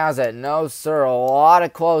season, has it? No, sir. A lot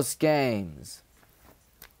of close games.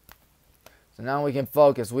 So now we can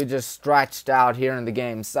focus. We just stretched out here in the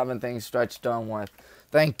game. 7 things stretched done with.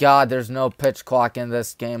 Thank God there's no pitch clock in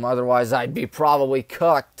this game. Otherwise, I'd be probably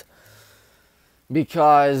cooked.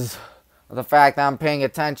 Because of the fact that I'm paying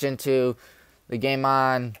attention to the game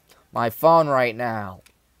on my phone right now.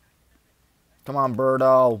 Come on,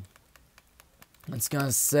 Birdo. It's going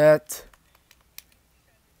to sit.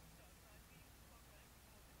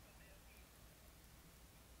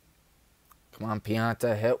 Come on,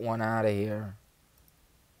 Pianta. Hit one out of here.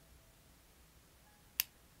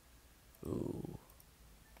 Ooh.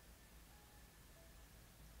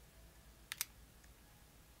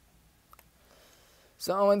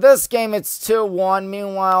 So in this game, it's 2-1.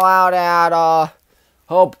 Meanwhile, out at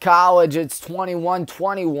Hope College, it's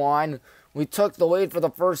 21-21. We took the lead for the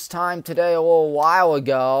first time today a little while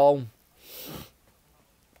ago.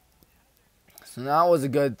 So that was a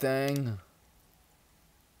good thing.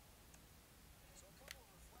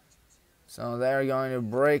 So they're going to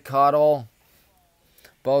break huddle.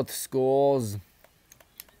 Both schools.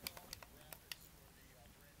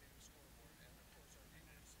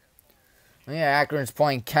 Yeah, Akron's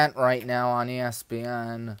playing Kent right now on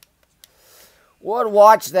ESPN. Would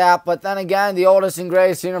watch that, but then again, the oldest and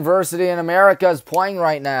greatest university in America is playing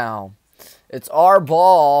right now. It's our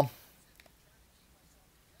ball.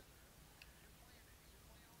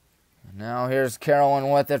 Now here's Carolyn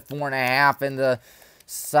with it, 4.5 in the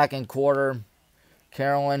second quarter.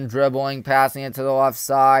 Carolyn dribbling, passing it to the left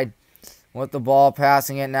side. With the ball,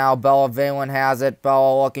 passing it now. Bella Valen has it.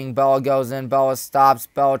 Bella looking. Bella goes in. Bella stops.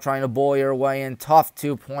 Bella trying to bully her way in. Tough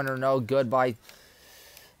 2-pointer. No good by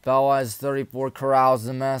Bella as 34 corrals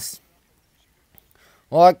the miss.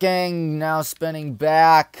 Looking. Now spinning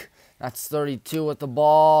back. That's 32 with the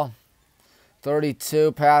ball.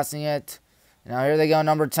 32 passing it. Now here they go.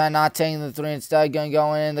 Number 10 not taking the 3. Instead going to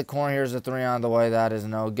go in the corner. Here's a 3 on the way. That is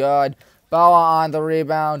no good. Bella on the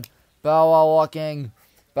rebound. Bella looking.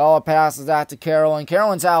 Bella passes that to Carolyn.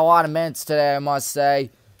 Carolyn's had a lot of minutes today, I must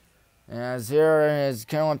say. As here is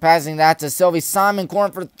Carolyn passing that to Sylvie Simon.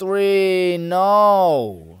 Corner for 3.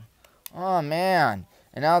 No. Oh, man.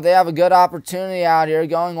 And now they have a good opportunity out here.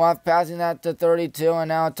 Going left, passing that to 32. And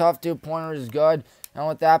now a tough 2-pointer is good. And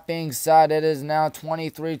with that being said, it is now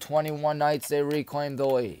 23-21 Knights. They reclaim the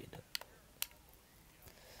lead.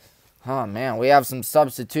 Oh, man. We have some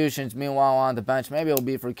substitutions meanwhile on the bench. Maybe it'll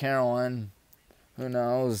be for Carolyn. Who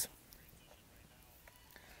knows?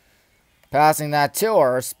 Passing that to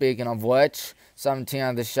her, speaking of which. 17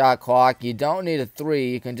 on the shot clock. You don't need a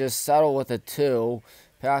 3. You can just settle with a 2.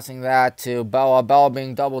 Passing that to Bella. Bella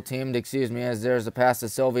being double-teamed, as there's a pass to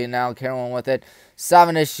Sylvie. Now Carolyn with it.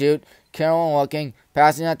 7 to shoot. Carolyn looking.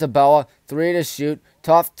 Passing that to Bella. 3 to shoot.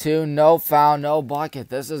 Tough 2. No foul. No bucket.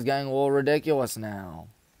 This is getting a little ridiculous now.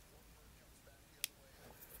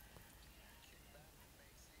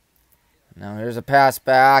 Now here's a pass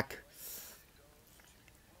back.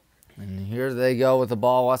 And here they go with the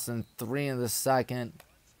ball. Less than 3 in the second.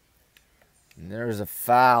 And there's a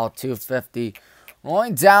foul. 2:50.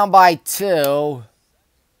 Rolling down by 2.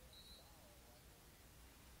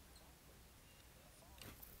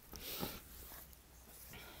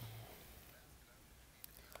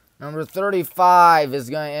 Number 35 is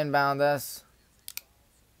going to inbound this.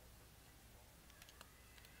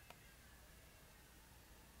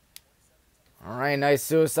 All right, nice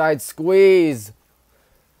suicide squeeze.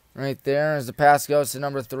 Right there as the pass goes to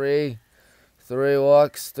number 3. 3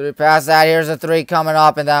 looks. 3 pass that. Here's a 3 coming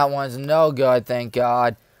up, and that one's no good, thank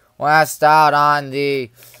God. Last out on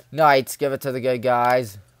the Knights. Give it to the good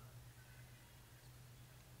guys.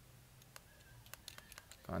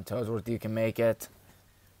 Come on, Toesworth, you can make it.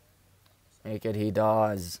 Make it, he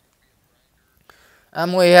does.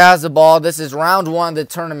 Emily has the ball. This is round 1 of the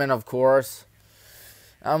tournament, of course.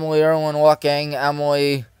 Emily Irwin looking.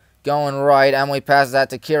 Emily going right. Emily passes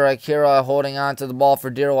that to Kira. Kira holding on to the ball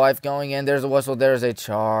for dear life. Going in. There's a whistle. There's a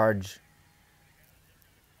charge.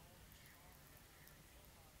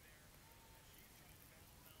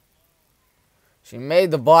 She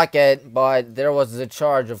made the bucket, but there was a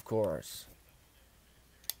charge, of course.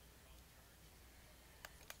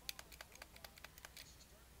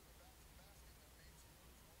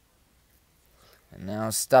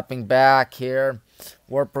 Now stepping back here.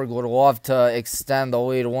 Wartburg would love to extend the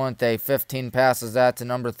lead, wouldn't they? 15 passes that to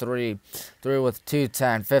number 3. 3 with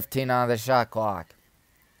 2:10. 15 on the shot clock.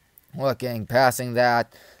 Looking, passing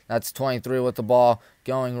that. That's 23 with the ball.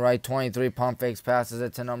 Going right, 23 pump fakes, passes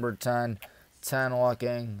it to number 10. 10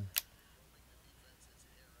 looking.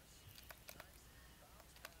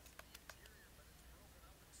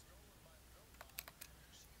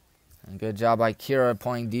 And good job by Kira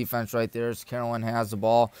playing defense right there as Carolyn has the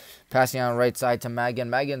ball. Passing on the right side to Megan.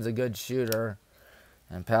 Megan's a good shooter.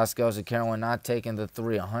 And pass goes to Carolyn, not taking the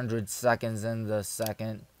 3. 100 seconds in the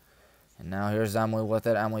second. And now here's Emily with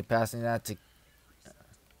it. Emily passing that to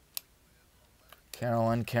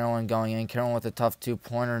Carolyn. Carolyn going in. Carolyn with a tough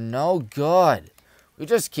 2-pointer. No good. We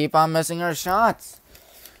just keep on missing our shots.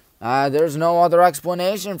 There's no other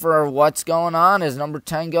explanation for what's going on. As number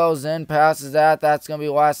 10 goes in, passes that. That's going to be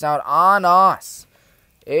last out on us.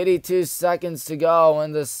 82 seconds to go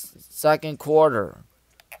in the second quarter.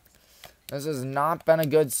 This has not been a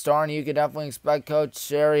good start, and you could definitely expect Coach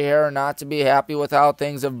Sherry here not to be happy with how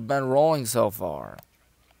things have been rolling so far.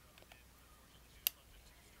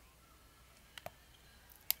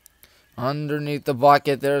 Underneath the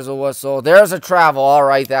bucket, there's a whistle. There's a travel. All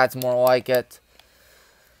right, that's more like it.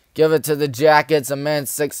 Give it to the Jackets, a minute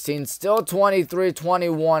 16. Still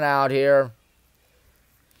 23-21 out here.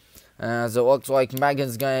 As it looks like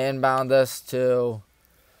Megan's going to inbound this to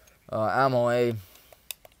Emily.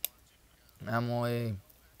 Emily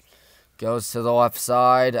goes to the left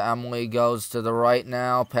side. Emily goes to the right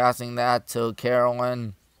now. Passing that to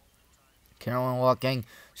Carolyn. Carolyn looking.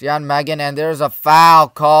 She had Megan, and there's a foul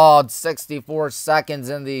called. 64 seconds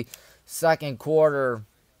in the second quarter.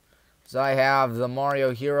 So I have the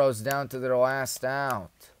Mario Heroes down to their last out.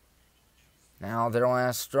 Now their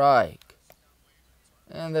last strike.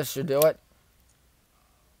 And this should do it.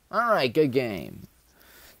 Alright, good game.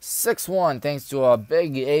 6-1 thanks to a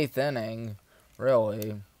big 8th inning.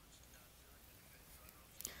 Really.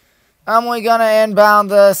 Emily gonna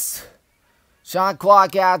inbound this. Shot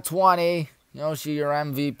clock at 20. Yoshi, your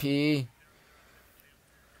MVP.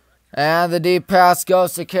 And the deep pass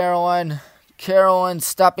goes to Carolyn. Carolyn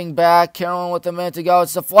stepping back. Carolyn with a minute to go.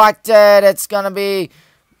 It's deflected. It's going to be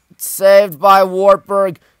saved by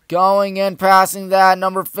Wartburg. Going in, passing that.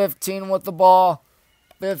 Number 15 with the ball.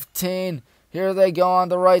 15. Here they go on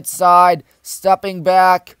the right side. Stepping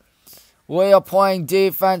back. Leah playing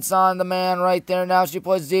defense on the man right there. Now she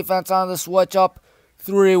plays defense on the switch up.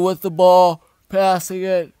 3 with the ball. Passing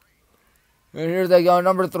it. And here they go.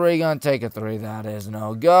 Number 3 going to take a 3. That is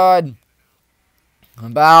no good.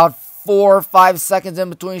 About 4 or 5 seconds in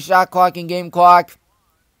between shot clock and game clock.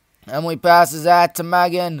 Emily passes that to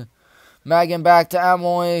Megan. Megan back to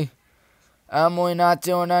Emily. Emily not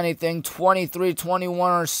doing anything. 23-21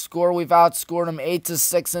 our score. We've outscored them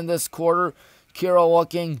 8-6 in this quarter. Kira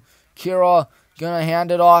looking. Kira going to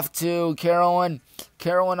hand it off to Carolyn.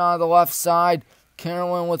 Carolyn on the left side.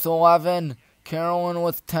 Carolyn with 11. Carolyn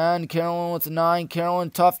with 10. Carolyn with 9. Carolyn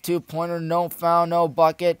tough 2-pointer. No foul, no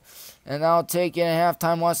bucket. And that'll take it at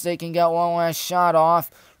halftime once they can get one last shot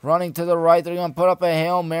off. Running to the right. They're going to put up a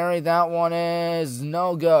Hail Mary. That one is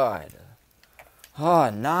no good. Oh,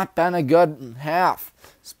 not been a good half.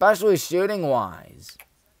 Especially shooting-wise.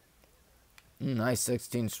 Nice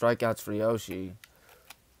 16 strikeouts for Yoshi.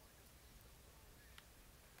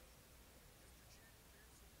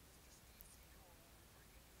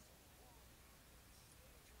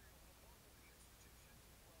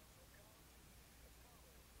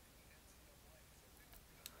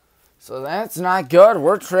 So that's not good.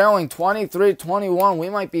 We're trailing 23-21. We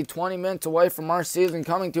might be 20 minutes away from our season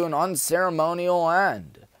coming to an unceremonial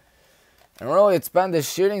end. And really, it's been the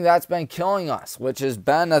shooting that's been killing us, which has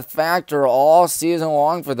been a factor all season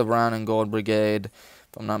long for the Brown and Gold Brigade,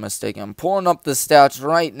 if I'm not mistaken. I'm pulling up the stats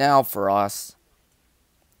right now for us.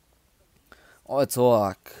 Let's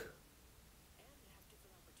look.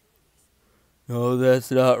 No, that's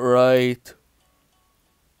not right.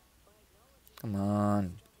 Come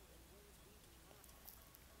on.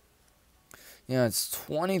 Yeah, it's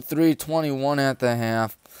 23-21 at the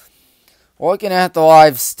half. Looking at the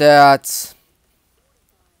live stats,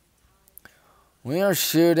 we are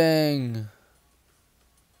shooting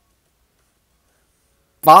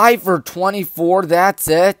 5 for 24. That's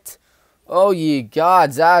it. Oh, ye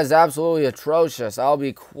gods, that is absolutely atrocious. I'll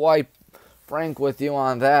be quite frank with you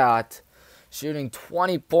on that. Shooting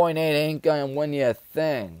 20.8 ain't going to win you a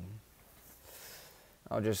thing.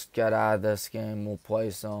 I'll just get out of this game. We'll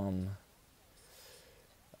play some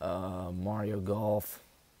Mario Golf.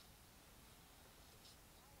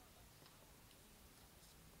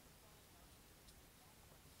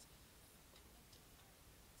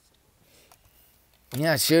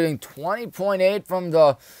 Yeah, shooting 20.8 from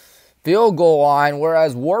the field goal line,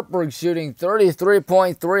 whereas Wartburg shooting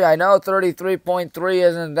 33.3. I know 33.3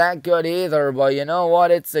 isn't that good either, but you know what?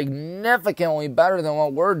 It's significantly better than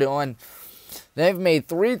what we're doing. They've made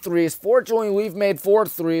 3 threes. Fortunately, we've made 4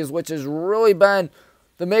 threes, which has really been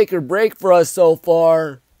the make or break for us so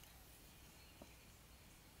far.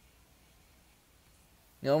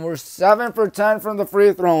 You know, we're 7 for 10 from the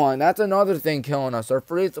free throw line. That's another thing killing us, our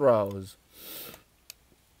free throws.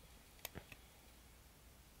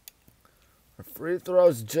 Our free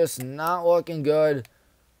throws just not looking good,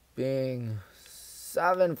 being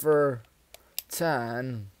 7 for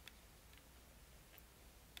 10.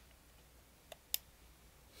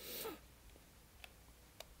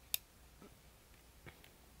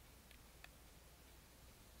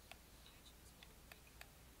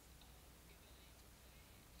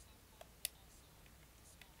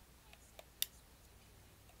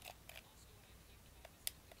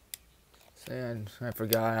 And I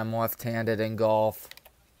forgot I'm left-handed in golf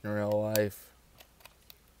in real life.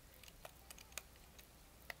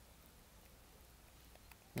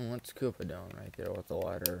 What's Koopa doing right there with the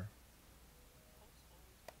letter?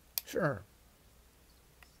 Sure.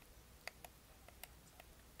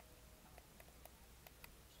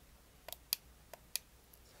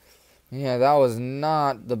 Yeah, that was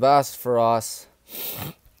not the best for us.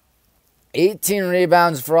 18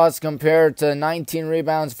 rebounds for us compared to 19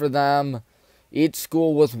 rebounds for them. Each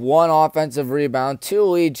school with 1 offensive rebound. 2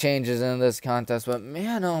 lead changes in this contest. But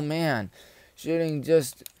man, oh man, shooting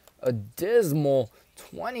just a dismal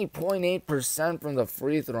 20.8% from the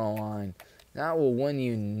free throw line. That will win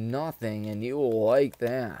you nothing, and you will like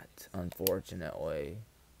that, unfortunately.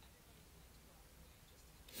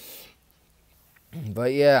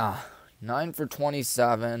 But yeah, 9 for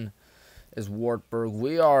 27 is Wartburg.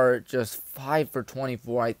 We are just 5 for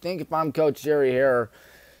 24. I think if I'm Coach Jerry here,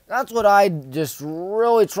 that's what I just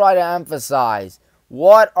really try to emphasize.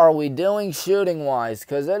 What are we doing shooting-wise?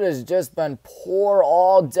 Because it has just been poor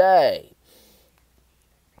all day.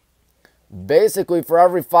 Basically, for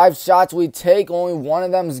every 5 shots we take, only 1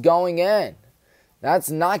 of them is going in. That's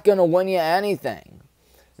not going to win you anything.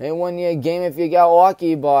 May win you a game if you get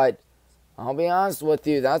lucky, but I'll be honest with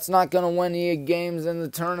you, that's not going to win you games in the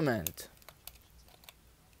tournament.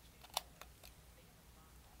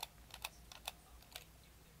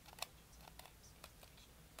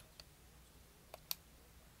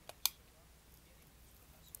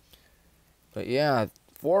 But yeah,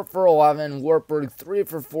 4 for 11, Wartburg 3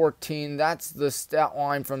 for 14. That's the stat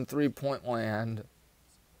line from three-point land.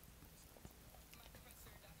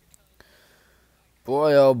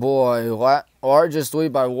 Boy, oh boy, largest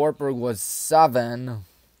lead by Wartburg was 7.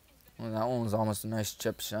 Well, that one was almost a nice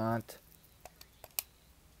chip shot.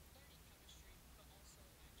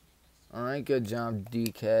 Alright, good job,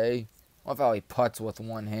 DK. Love how he putts with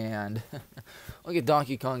one hand. Look at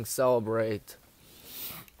Donkey Kong celebrate.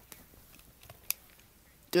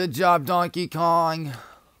 Good job, Donkey Kong.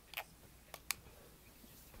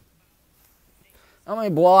 How many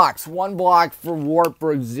blocks? 1 block for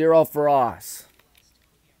Wartburg, 0 for us.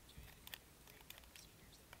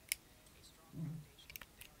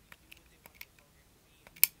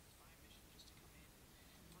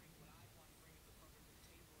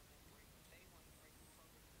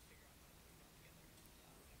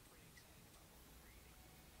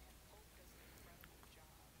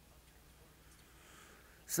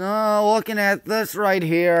 So, looking at this right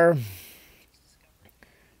here,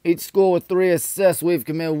 each school with 3 assists. We've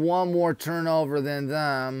committed 1 more turnover than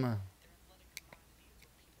them.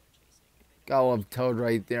 Got a little Toad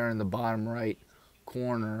right there in the bottom right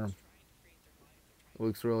corner.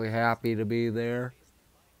 Looks really happy to be there.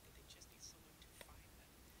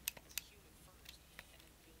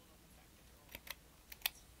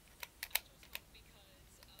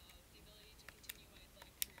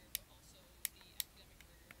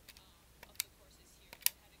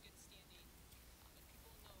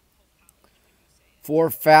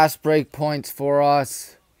 Four fast break points for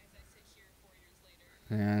us.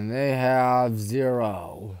 And they have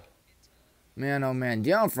 0. Man, oh man. Do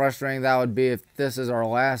you know how frustrating that would be if this is our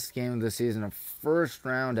last game of the season, a first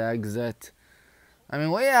round exit? I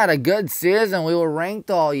mean, we had a good season. We were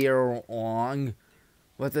ranked all year long.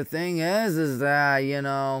 But the thing is that, you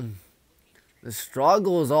know, the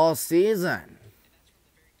struggle is all season.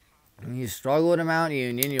 And you struggle at Mount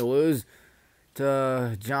Union. You lose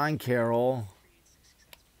to John Carroll.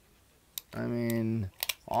 I mean,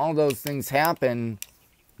 all those things happen.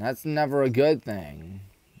 That's never a good thing.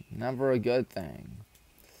 Never a good thing.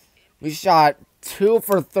 We shot 2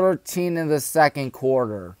 for 13 in the second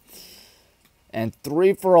quarter. and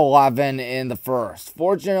 3 for 11 in the first.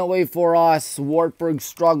 Fortunately for us, Wartburg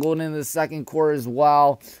struggled in the second quarter as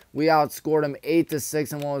well. We outscored them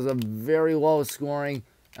 8-6 in what was a very low scoring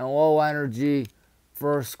and low energy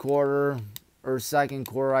first quarter, or second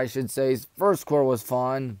quarter, I should say. First quarter was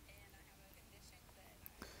fun.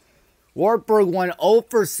 Wartburg went 0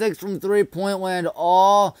 for 6 from three-point land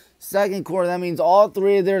all second quarter. That means all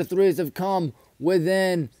 3 of their threes have come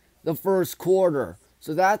within the first quarter.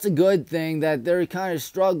 So that's a good thing, that they're kind of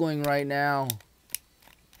struggling right now.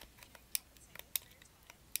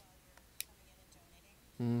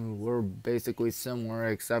 We're basically similar,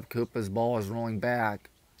 except Koopa's ball is rolling back.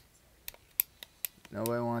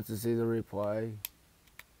 Nobody wants to see the replay.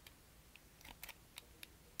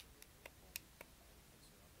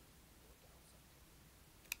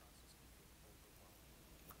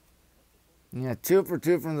 Yeah, 2 for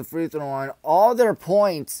 2 from the free throw line. All their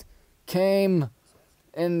points came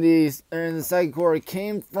in the second quarter,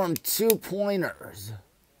 came from 2-pointers.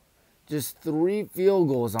 Just 3 field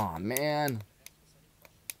goals on, man.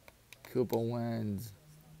 Koopa wins.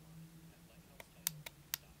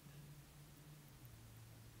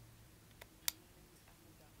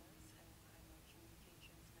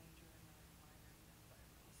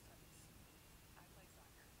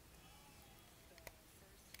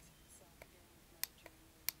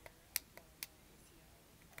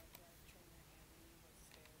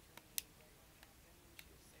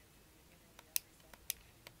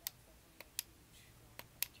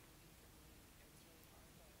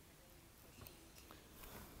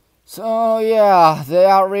 So, yeah, they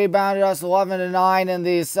out-rebounded us 11-9 in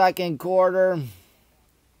the second quarter.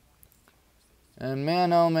 And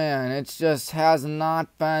man, oh man, it just has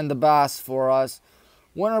not been the best for us.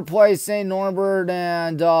 Winner plays St. Norbert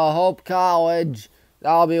and Hope College.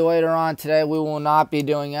 That'll be later on today. We will not be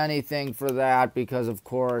doing anything for that because, of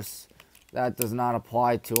course, that does not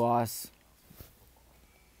apply to us.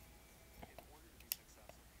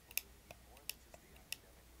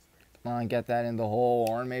 Come on, get that in the hole,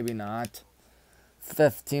 or maybe not.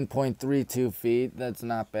 15.32 feet. That's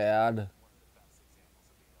not bad.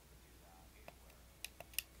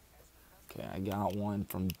 Okay, I got one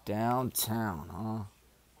from downtown, huh?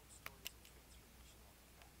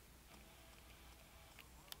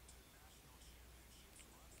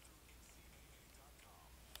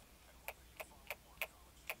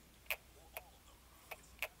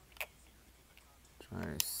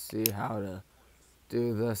 Trying to see how to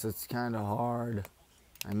do this. It's kind of hard.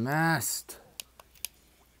 I missed.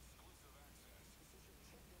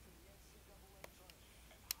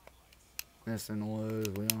 Miss and lose,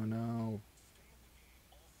 we all know.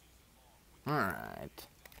 Alright.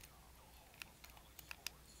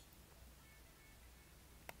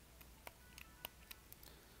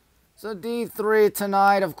 So D3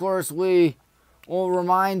 tonight, of course, we will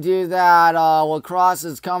remind you that lacrosse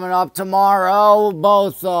is coming up tomorrow.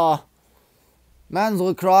 Both men's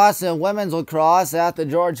lacrosse and women's lacrosse at the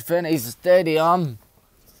George Finney Stadium.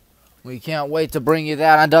 We can't wait to bring you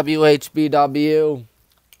that on WHBW.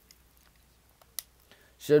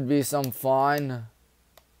 Should be some fun.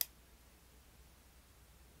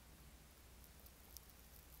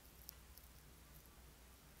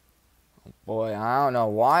 Oh boy, I don't know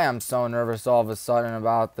why I'm so nervous all of a sudden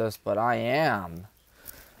about this, but I am.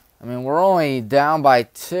 I mean, we're only down by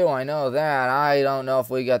 2, I know that. I don't know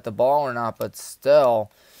if we get the ball or not, but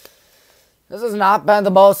still. This has not been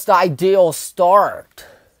the most ideal start.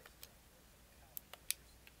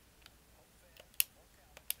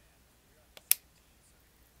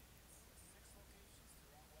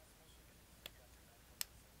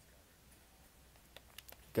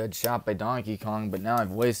 Good shot by Donkey Kong, but now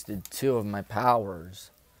I've wasted 2 of my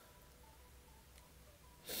powers.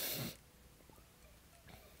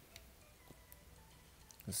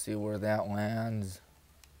 Let's see where that lands.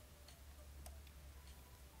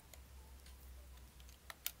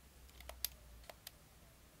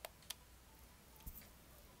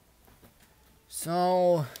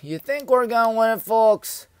 So, you think we're going to win it,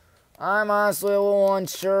 folks? I'm honestly a little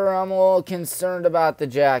unsure. I'm a little concerned about the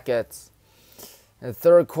Jackets. The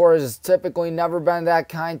third quarter has typically never been that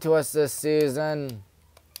kind to us this season.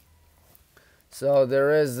 So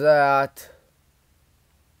there is that.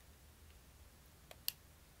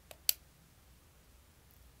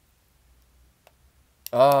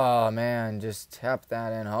 Oh, man, just tap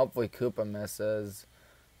that in. Hopefully Koopa misses.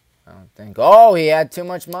 I don't think. Oh, he had too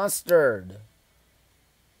much mustard.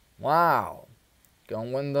 Wow.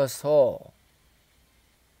 Gonna win this hole.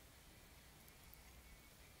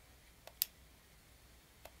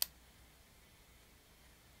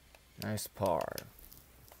 Nice par.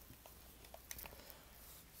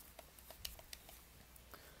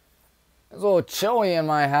 It's a little chilly in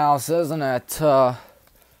my house, isn't it? I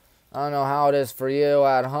don't know how it is for you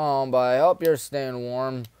at home, but I hope you're staying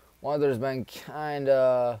warm. Weather's been kind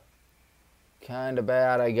of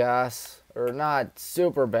bad, I guess. Or not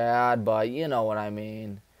super bad, but you know what I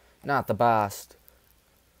mean. Not the best.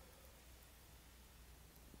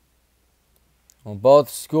 Well, both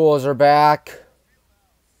schools are back.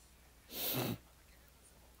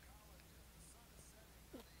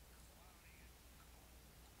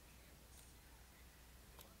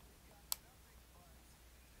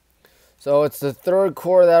 So it's the third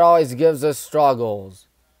quarter that always gives us struggles.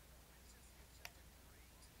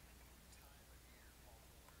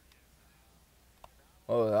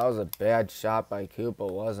 Oh, that was a bad shot by Koopa,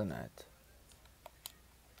 wasn't it?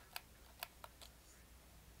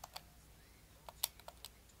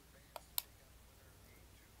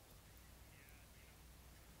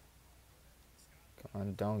 Come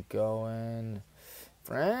on, don't go in.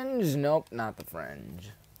 Fringe? Nope, not the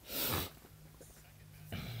fringe.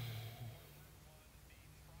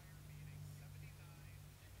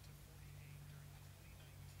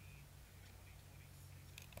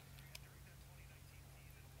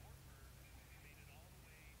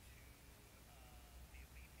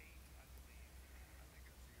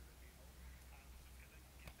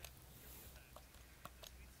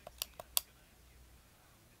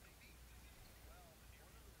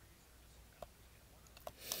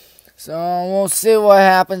 So we'll see what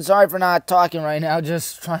happens. Sorry for not talking right now.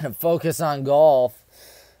 Just trying to focus on golf.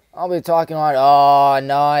 I'll be talking about, oh,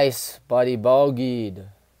 nice. Buddy bogeyed.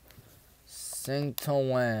 Sink to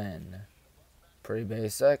win. Pretty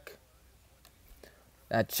basic.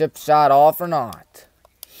 That chip shot off or not?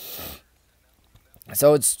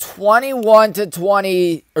 So it's 21 to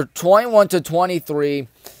 20 or 21 to 23.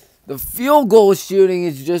 The field goal shooting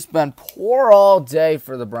has just been poor all day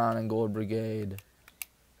for the Brown and Gold Brigade.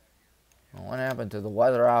 What happened to the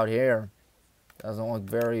weather out here? Doesn't look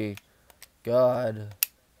very good.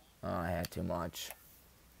 Oh, I had too much.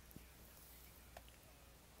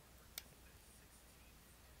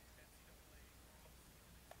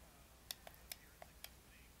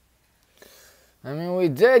 I mean, we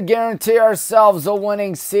did guarantee ourselves a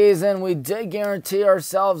winning season. We did guarantee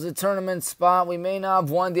ourselves a tournament spot. We may not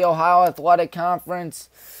have won the Ohio Athletic Conference.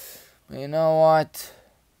 But you know what?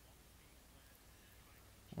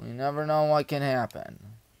 We never know what can happen.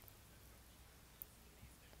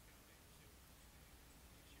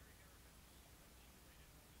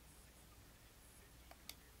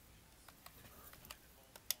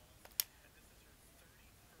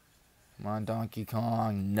 Come on, Donkey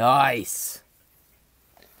Kong. Nice.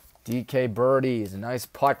 DK birdies. A nice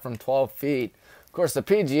putt from 12 feet. Of course, the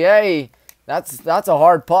PGA, that's a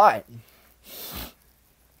hard putt.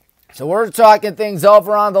 So we're talking things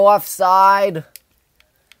over on the left side.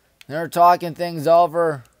 They're talking things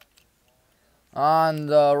over on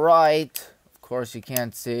the right. Of course, you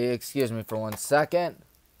can't see. Excuse me for 1 second.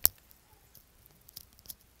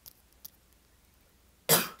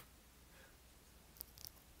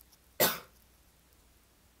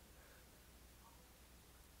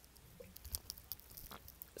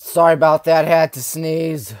 Sorry about that. Had to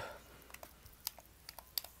sneeze.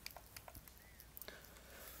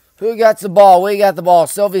 Who got the ball? We got the ball.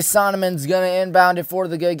 Sylvie Sonneman's going to inbound it for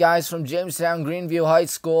the good guys from Jamestown Greenview High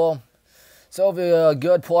School. Sylvie, a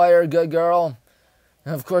good player, good girl.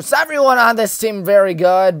 And of course, everyone on this team very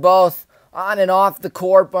good, both on and off the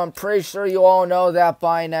court, but I'm pretty sure you all know that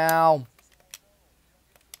by now.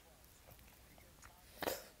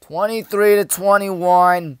 23 to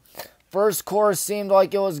 21. First quarter seemed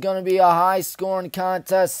like it was going to be a high-scoring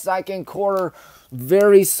contest. Second quarter,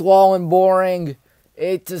 very slow and boring.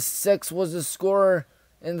 8 to 6 was the score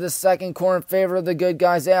in the second quarter in favor of the good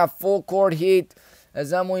guys. They have full court heat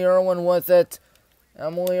as Emily Irwin with it.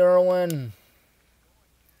 Emily Irwin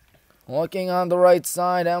looking on the right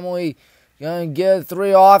side. Emily going to get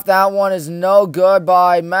 3 off. That one is no good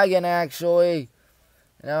by Megan, actually.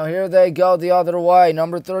 Now here they go the other way.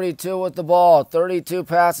 Number 32 with the ball. 32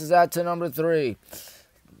 passes that to number 3.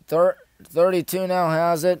 32 now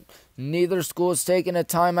has it. Neither school is taking a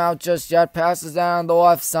timeout just yet. Passes down on the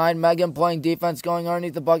left side. Megan playing defense, going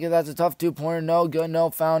underneath the bucket. That's a tough two-pointer. No good, no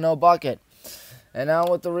foul, no bucket. And now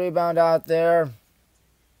with the rebound out there.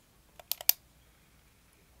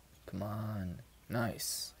 Come on.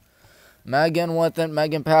 Nice. Megan with it.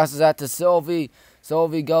 Megan passes that to Sylvie.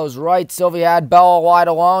 Sylvie goes right. Sylvie had Bella wide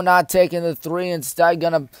alone. Not taking the 3. Instead,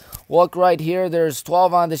 going to look right here. There's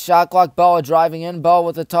 12 on the shot clock. Bella driving in. Bella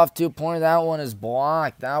with a tough two-pointer. That one is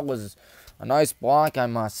blocked. That was a nice block, I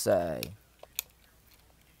must say.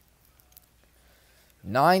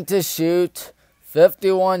 9 to shoot.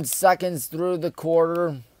 51 seconds through the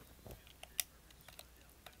quarter.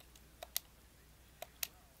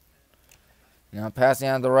 Now passing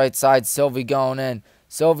on the right side, Sylvie going in.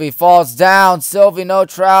 Sylvie falls down. Sylvie, no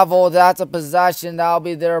travel. That's a possession. That'll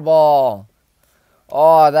be their ball.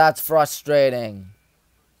 Oh, that's frustrating.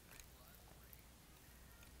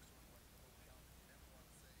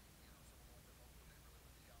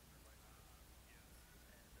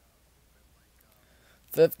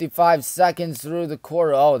 "55 seconds through the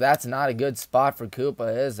quarter." Oh, that's not a good spot for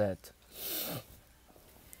Koopa, is it?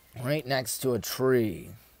 Right next to a tree.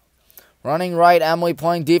 Running right, Emily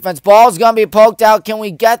playing defense. Ball's going to be poked out. Can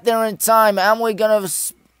we get there in time? Emily going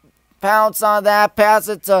to pounce on that. Pass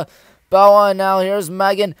it to Bella. And now here's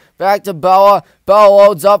Megan. Back to Bella. Bella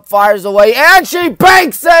loads up, fires away. And she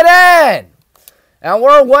banks it in! And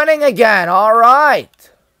we're winning again. All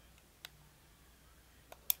right.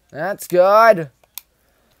 That's good.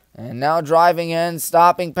 And now driving in,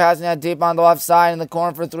 stopping, passing that deep on the left side in the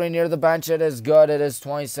corner for three near the bench. It is good. It is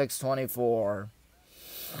 26-24.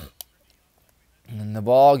 And the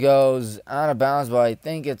ball goes out of bounds, but I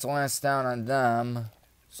think it's last down on them.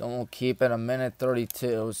 So we'll keep it a minute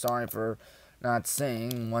 32. Sorry for not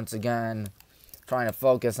seeing. Once again, trying to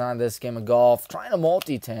focus on this game of golf. Trying to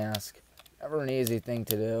multitask. Never an easy thing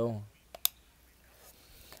to do.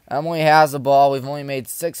 Emily has the ball. We've only made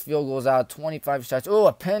 6 field goals out of 25 shots. Ooh,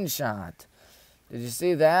 a pin shot. Did you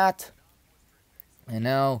see that? And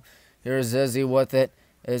now here's Izzy with it.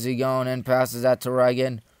 Izzy going in, passes that to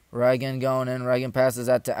Reagan. Reagan going in. Reagan passes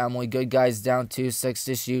that to Emily. Good guys down 2-6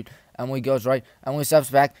 to shoot. Emily goes right. Emily steps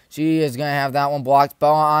back. She is going to have that one blocked.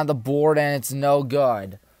 Bella on the board, and it's no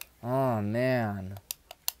good. Oh, man.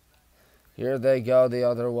 Here they go the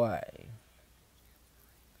other way.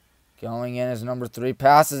 Going in is number 3.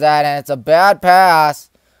 Passes that, and it's a bad pass.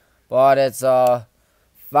 But it's a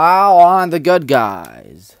foul on the good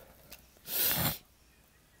guys.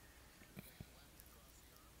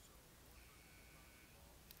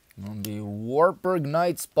 It'll be Wartburg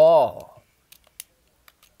Knights ball.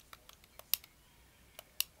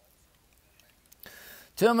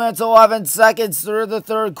 Two minutes, 11 seconds through the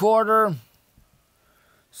third quarter.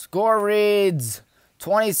 Score reads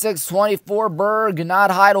 26-24 Berg,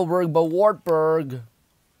 not Heidelberg, but Wartburg.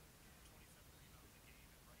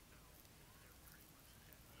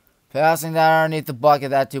 Passing that underneath the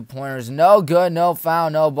bucket, that 2-pointers. No good, no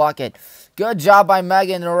foul, no bucket. Good job by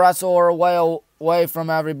Megan to wrestle her away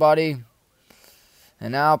from everybody.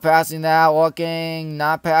 And now passing that, looking,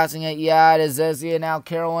 not passing it yet is Izzy, and now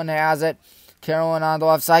Carolyn has it. Carolyn on the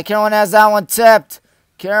left side. Carolyn has that one tipped.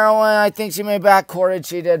 Carolyn, I think she may backcourt it.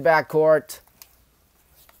 She did backcourt.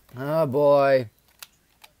 Oh, boy.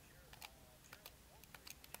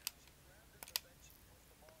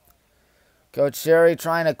 Coach Sherry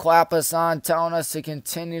trying to clap us on, telling us to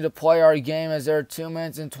continue to play our game as there are 2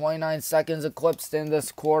 minutes and 29 seconds eclipsed in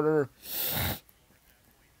this quarter.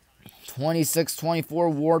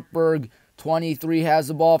 26-24 Wartburg. 23 has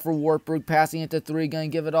the ball for Wartburg, passing it to 3.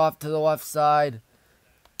 Going to give it off to the left side.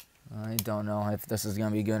 I don't know if this is going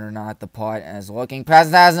to be good or not. The putt is looking. Pass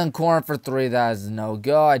that is in corner for 3. That is no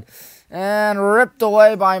good. And ripped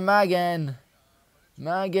away by Megan.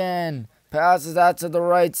 Megan passes that to the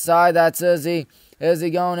right side. That's Izzy. Izzy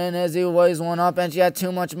going in. Izzy weighs one up, and she had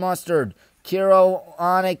too much mustard. Kira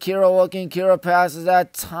on it. Kira looking. Kira passes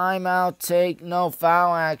that. Timeout take. No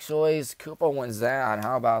foul, actually. Cooper wins that.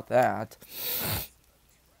 How about that?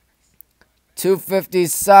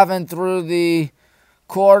 2:57 through the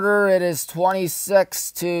quarter. It is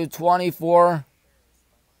 26-24.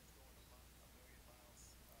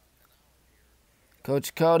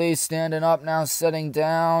 Coach Cody standing up now, sitting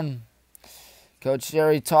down. Coach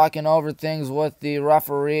Sherry talking over things with the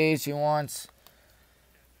referees. She wants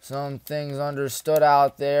some things understood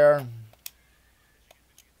out there.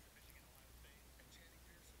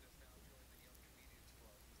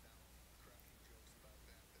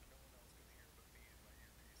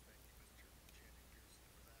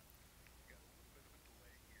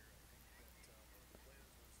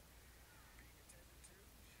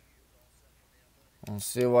 We'll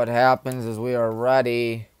see what happens as we are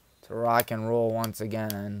ready to rock and roll once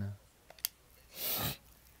again.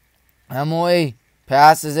 Emily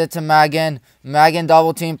passes it to Megan. Megan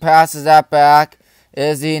double team passes that back.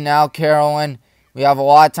 Izzy, now Carolyn. We have a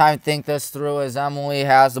lot of time to think this through as Emily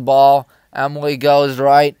has the ball. Emily goes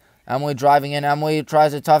right. Emily driving in. Emily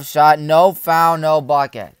tries a tough shot. No foul, no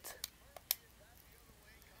bucket.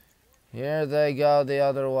 Here they go the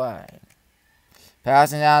other way.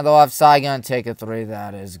 Passing down the left side, going to take a 3.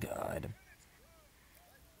 That is good.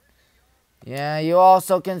 Yeah, you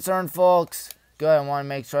also concerned, folks. good. I want to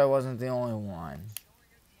make sure I wasn't the only one.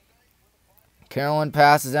 Carolyn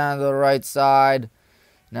passes down to the right side.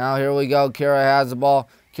 Now here we go. Kira has the ball.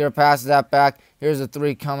 Kira passes that back. Here's a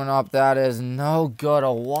three coming up. That is no good.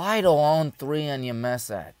 A wide alone three and you miss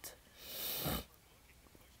it.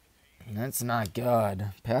 That's not good.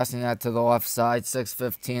 Passing that to the left side.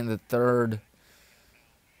 6:15 the third.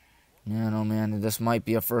 Man, oh man, this might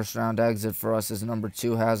be a first round exit for us as number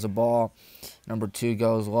 2 has the ball. Number 2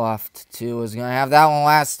 goes left. 2 is going to have that one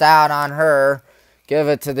last out on her. Give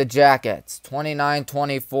it to the Jackets.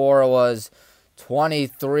 29-24 was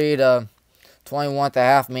 23 to 21 at the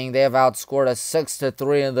half, meaning they have outscored us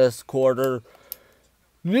 6-3 in this quarter.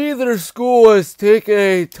 Neither school has taken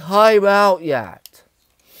a timeout yet.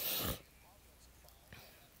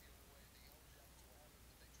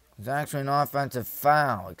 It's actually an offensive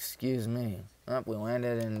foul, excuse me. Oh, we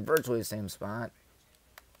landed in virtually the same spot.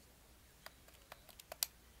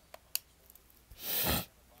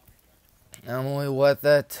 Emily with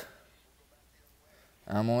it.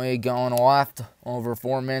 Emily going left. Over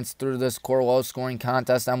 4 minutes through this core low-scoring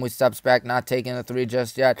contest. Emily steps back, not taking the three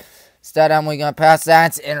just yet. Instead, Emily going to pass that.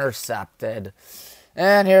 It's intercepted.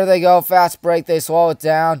 And here they go. Fast break. They slow it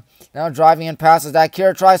down. Now driving in passes that.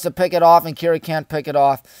 Kira tries to pick it off, and Kira can't pick it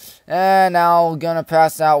off. And now going to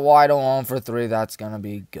pass out wide alone for 3. That's going to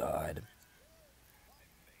be good.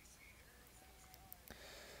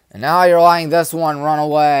 And now you're letting this one run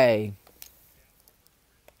away.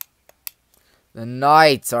 The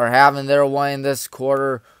Knights are having their way in this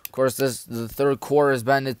quarter. Of course, the third quarter has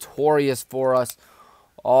been notorious for us.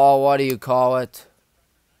 What do you call it?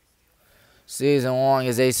 Season long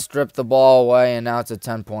as they strip the ball away, and now it's a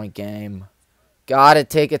 10-point game. Got to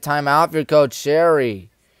take a timeout if you're Coach Sherry.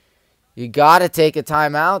 You got to take a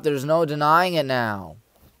timeout. There's no denying it now.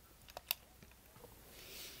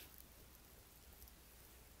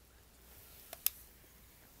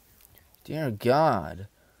 Dear God.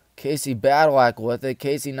 Casey Badlack with it.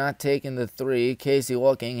 Casey not taking the three. Casey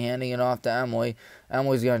looking, handing it off to Emily.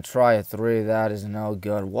 Emily's going to try a three. That is no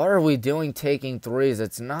good. What are we doing taking threes?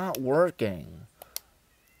 It's not working.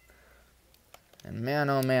 And man,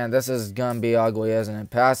 oh man, this is going to be ugly, isn't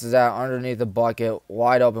it? Passes out underneath the bucket.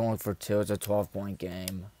 Wide open one for 2. It's a 12-point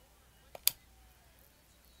game.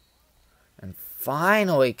 And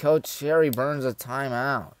finally, Coach Sherry burns a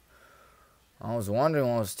timeout. I was wondering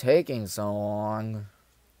what was taking so long.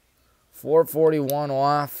 4:41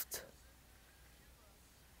 left.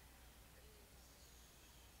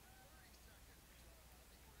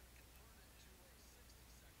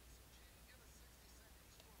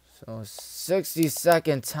 So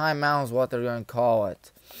 60-second timeout is what they're going to call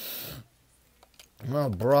it. Oh,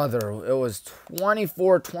 brother. It was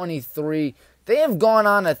 24-23. They have gone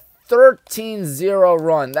on a 13-0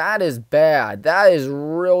 run. That is bad. That is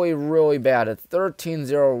really, really bad. A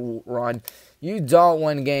 13-0 run. You don't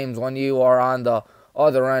win games when you are on the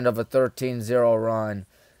other end of a 13-0 run.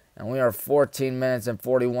 And we are 14 minutes and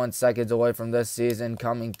 41 seconds away from this season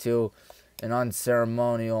coming to an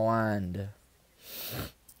unceremonial end.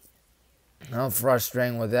 How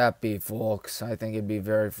frustrating would that be, folks? I think it'd be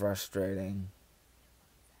very frustrating.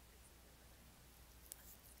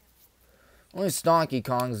 Only Stonky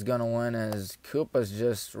Kong's going to win as Koopa's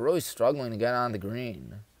just really struggling to get on the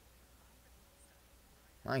green.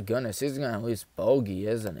 My goodness, he's going to at least bogey,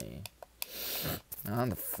 isn't he? On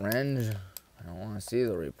the fringe. I don't want to see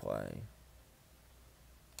the replay.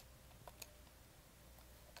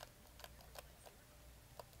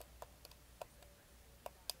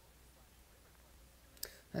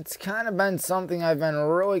 That's kind of been something I've been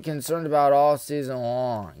really concerned about all season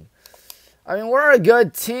long. I mean, we're a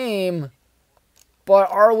good team, but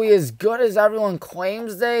are we as good as everyone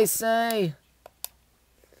claims they say?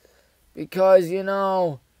 Because, you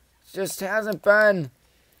know, it just hasn't been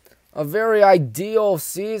a very ideal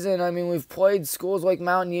season. I mean, we've played schools like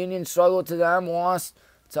Mountain Union, struggled to them, lost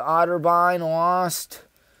to Otterbein, lost.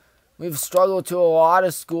 We've struggled to a lot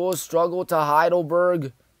of schools, struggled to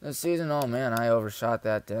Heidelberg this season. Oh, man, I overshot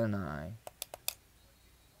that, didn't I?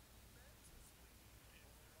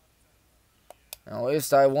 At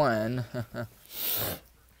least I win.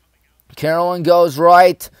 Carolyn goes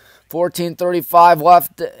right. 14:35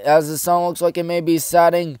 left as the sun looks like it may be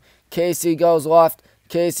setting. Casey goes left.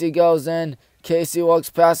 Casey goes in. Casey looks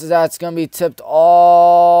past that. It's going to be tipped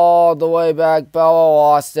all the way back. Bella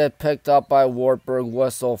lost it. Picked up by Wartburg.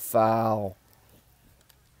 Whistle foul.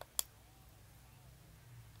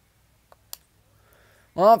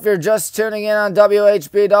 Well, if you're just tuning in on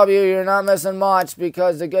WHBW, you're not missing much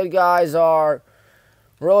because the good guys are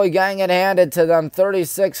really getting it handed to them.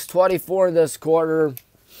 36-24 this quarter.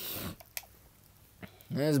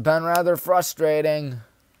 It has been rather frustrating.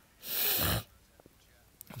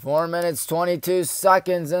 4 minutes, 22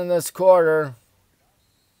 seconds in this quarter.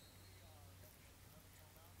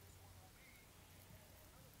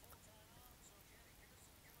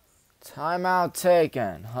 Timeout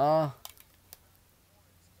taken, huh?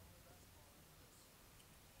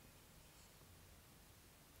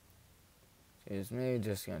 Excuse me,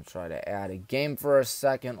 just going to try to add a game for a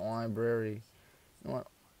second. Library. You know what?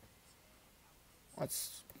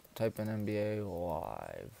 Let's type in NBA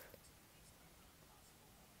Live.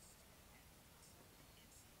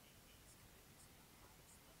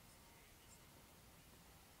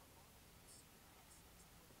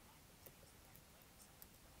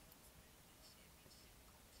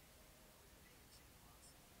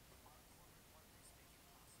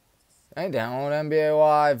 I download NBA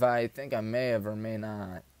Live. I think I may have or may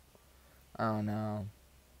not. I don't know.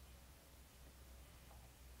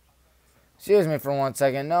 Excuse me for 1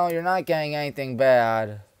 second. No, you're not getting anything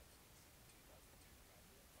bad.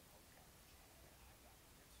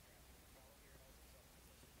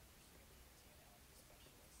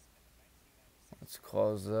 Let's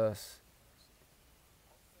close this.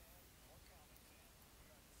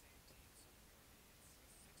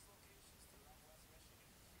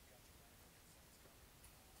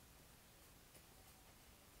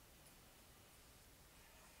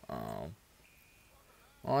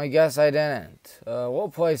 Well, I guess I didn't. We'll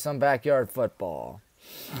play some backyard football.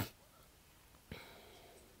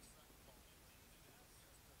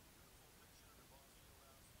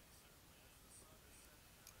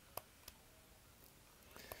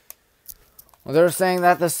 Well, they're saying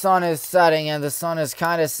that the sun is setting, and the sun is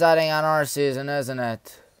kind of setting on our season, isn't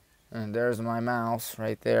it? And there's my mouse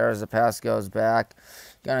right there as the pass goes back.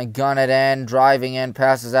 Gonna gun it in, driving in,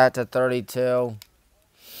 passes that to 32.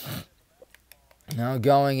 Now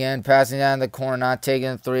going in, passing down the corner, not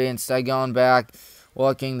taking 3, instead going back,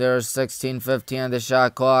 looking, there's 16:15 on the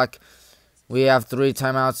shot clock. We have 3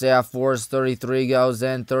 timeouts, they have 4, 33 goes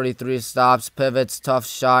in, 33 stops, pivots, tough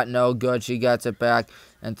shot, no good, she gets it back,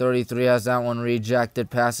 and 33 has that one rejected,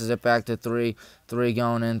 passes it back to 3, 3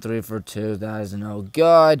 going in, 3 for 2, that is no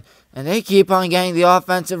good, and they keep on getting the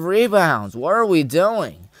offensive rebounds. What are we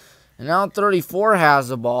doing? And now 34 has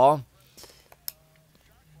the ball.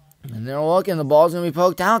 And they're looking, the ball's going to be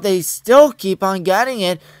poked out. They still keep on getting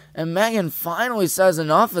it. And Megan finally says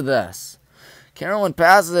enough of this. Carolyn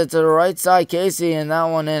passes it to the right side. Casey, and that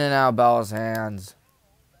one in and out of Bella's hands.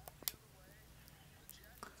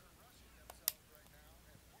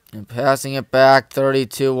 And passing it back,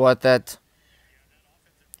 32 with it.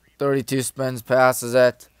 32 spins, passes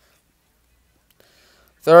it.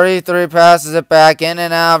 33 passes it back, in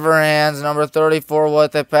and out of her hands. Number 34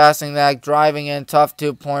 with it, passing that, driving in, tough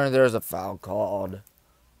 2-pointer. There's a foul called.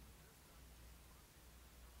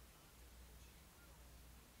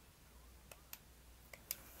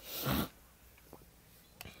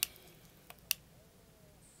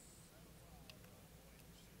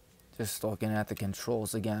 Just looking at the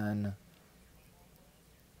controls again.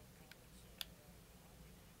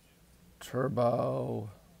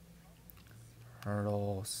 Turbo.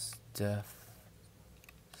 Hurdle, stiff,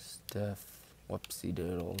 whoopsie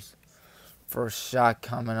doodles. First shot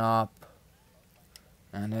coming up,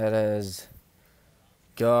 and it is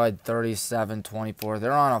good, 37-24.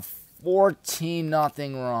 They're on a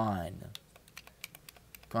 14-0 run.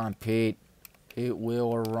 Come on, Pete. Pete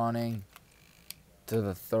Wheeler running to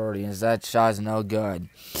the 30, as that shot's no good.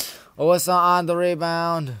 Alyssa on the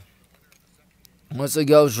rebound. Alyssa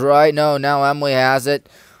goes right. No, now Emily has it.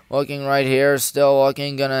 Looking right here, still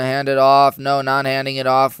looking, gonna hand it off. No, not handing it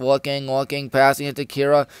off. Looking, passing it to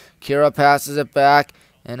Kira. Kira passes it back,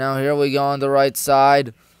 and now here we go on the right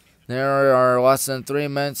side. There are less than 3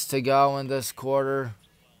 minutes to go in this quarter.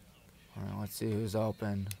 All right, let's see who's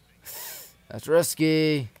open. That's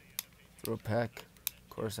risky. Threw a pick. Of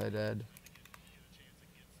course I did.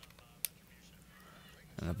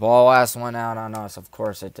 And the ball last went out on us. Of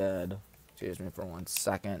course it did. Excuse me for 1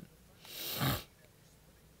 second.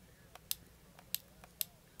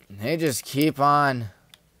 They just keep on.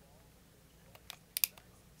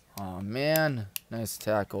 Oh, man. Nice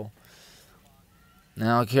tackle.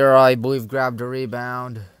 Now, Kira, I believe, grabbed a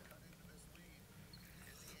rebound.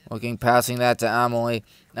 Looking, passing that to Emily.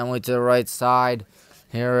 Emily to the right side.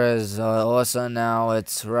 Here is Alyssa. Now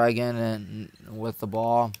it's Reagan and with the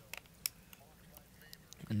ball.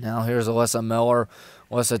 And now here's Alyssa Miller.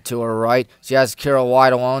 Alyssa to her right. She has Kira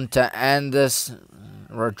wide alone to end this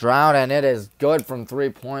drought, and it is good from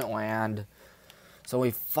three-point land. So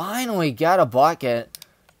we finally get a bucket.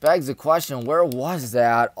 Begs the question, where was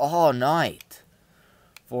that all night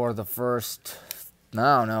for the first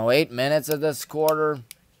I don't know, 8 minutes of this quarter.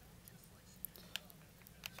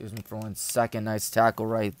 Excuse me for 1 second. Nice tackle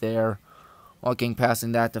right there. Looking,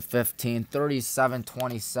 passing that to 15.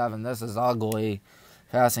 37-27. This is ugly.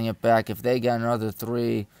 Passing it back. If they get another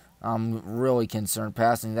 3, I'm really concerned.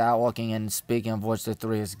 Passing that, looking, and speaking of which, the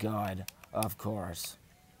 3 is good. Of course.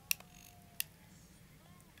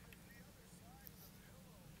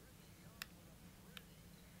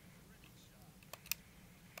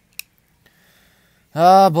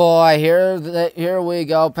 Oh boy, here we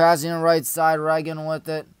go. Passing the right side, Reagan with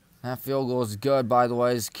it. That field goal is good, by the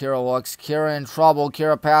way. As Kira looks. Kira in trouble.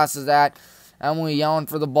 Kira passes that. Emily yelling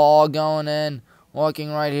for the ball going in.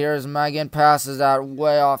 Looking right here as Megan passes that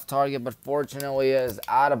way off target, but fortunately is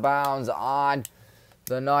out of bounds on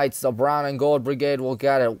the Knights. The Brown and Gold Brigade will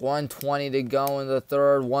get it. 1:20 to go in the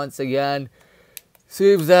third. Once again,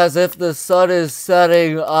 seems as if the sun is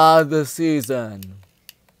setting on the season.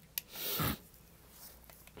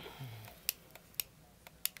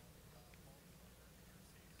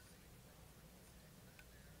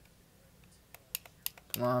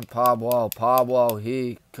 Come on, Pablo. Pablo,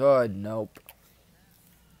 he could. Nope.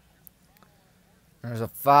 There's a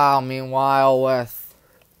foul, meanwhile, with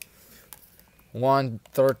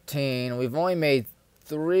 1:13. We've only made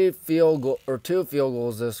 2 field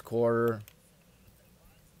goals this quarter.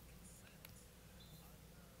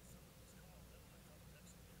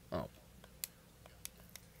 Oh.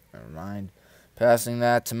 Never mind. Passing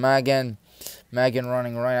that to Megan. Megan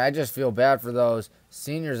running right. I just feel bad for those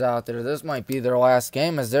seniors out there. This might be their last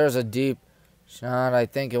game as there's a deep shot. I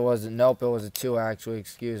think it was, nope, it was a 2 actually,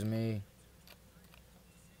 excuse me.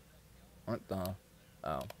 What the?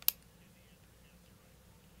 Oh.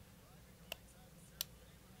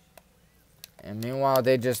 And meanwhile,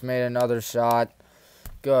 they just made another shot.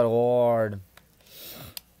 Good Lord.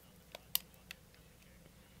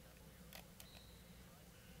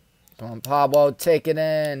 Come on, Pablo, take it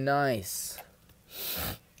in. Nice.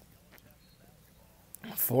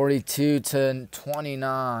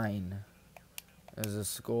 42-29 is the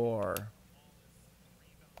score.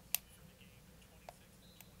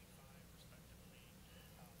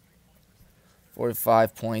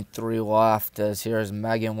 45.3 left as here's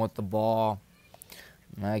Megan with the ball.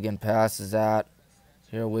 Megan passes that.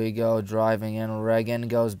 Here we go, driving in. Reagan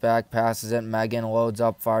goes back, passes it. Megan loads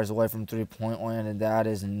up, fires away from 3-point land, and that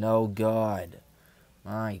is no good.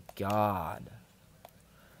 My God.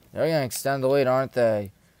 They're going to extend the lead, aren't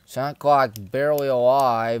they? Shot clock barely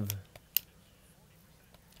alive.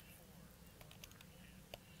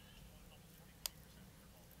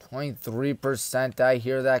 .3%. I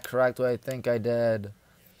hear that correctly? I think I did.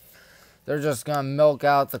 They're just going to milk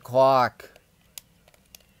out the clock.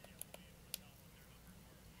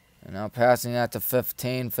 And now passing that to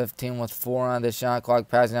 15. 15 with 4 on the shot clock.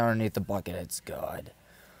 Passing underneath the bucket. It's good.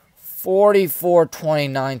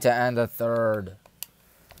 44-29 to end the third.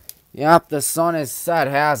 Yep, the sun is set,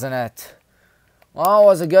 hasn't it? Well, it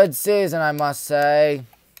was a good season, I must say.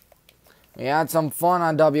 We had some fun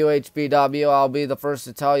on WHBW, I'll be the first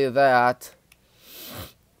to tell you that.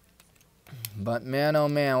 But man, oh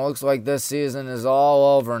man, looks like this season is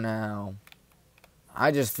all over now.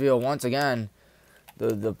 I just feel, once again,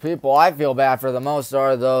 the people I feel bad for the most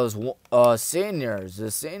are those seniors. The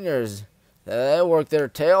seniors, they work their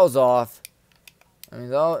tails off. I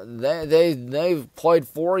mean, they've played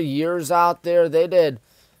 4 years out there. They did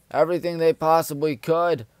everything they possibly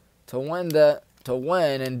could to win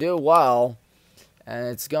and do well, and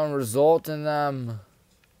it's gonna result in them.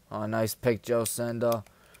 Oh, nice pick, Joe Senda.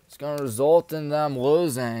 It's gonna result in them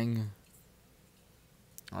losing.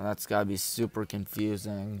 Oh, that's gotta be super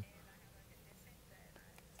confusing.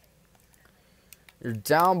 You're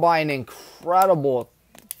down by an incredible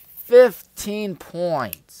 15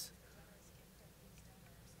 points.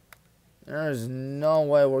 There's no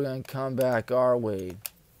way we're going to come back, are we?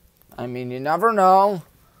 I mean, you never know,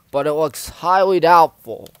 but it looks highly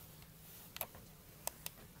doubtful.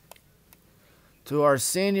 To our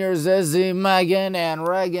seniors, Izzy, Megan, and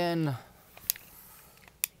Reagan.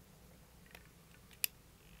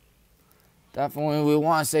 Definitely, we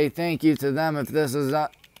want to say thank you to them if this is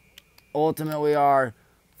ultimately our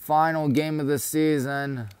final game of the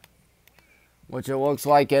season, which it looks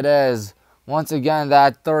like it is. Once again,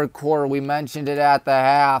 that third quarter, we mentioned it at the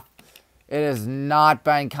half. It has not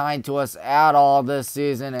been kind to us at all this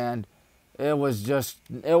season, and it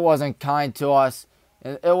wasn't kind to us.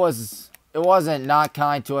 It wasn't not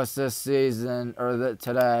kind to us this season or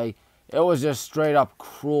today. It was just straight up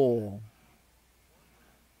cruel.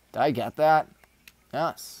 Did I get that?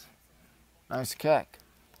 Yes. Nice kick.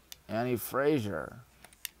 Annie Frazier.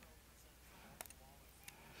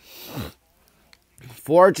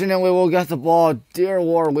 Fortunately, we'll get the ball. Dear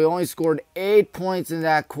Lord, we only scored 8 points in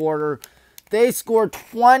that quarter. They scored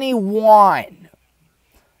 21.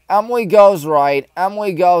 Emily goes right.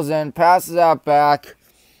 Emily goes in, passes that back.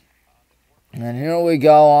 And here we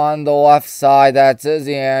go on the left side. That's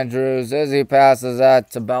Izzy Andrews. Izzy passes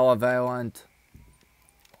that to Bella Valent.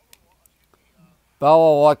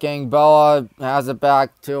 Bella looking. Bella has it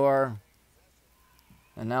back to her.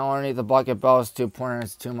 And now underneath the bucket, Bella's 2-pointer.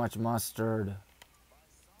 It's too much mustard.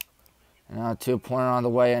 And now 2-pointer on the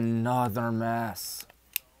way. Another mess.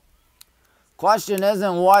 Question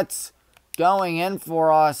isn't what's going in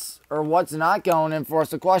for us or what's not going in for us.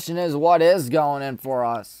 The question is what is going in for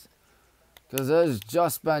us. Because it's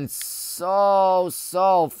just been so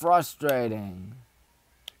frustrating.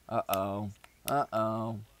 Uh-oh.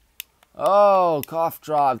 Oh, cough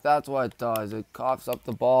drop. That's what it does. It coughs up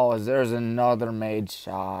the ball as there's another made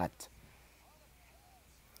shot.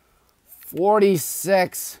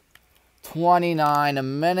 46-29. A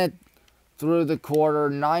minute through the quarter.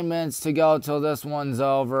 9 minutes to go till this one's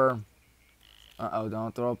over. Uh-oh,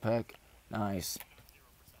 don't throw a pick. Nice.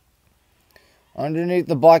 Underneath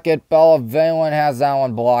the bucket, Bella Valent has that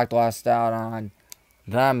one blocked, lost out on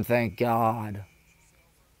them, thank God.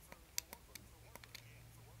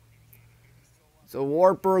 So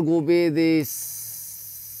Wartburg will be the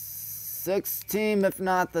 6th team, if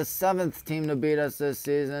not the 7th team to beat us this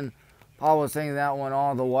season. Paul was saying that one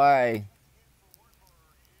all the way.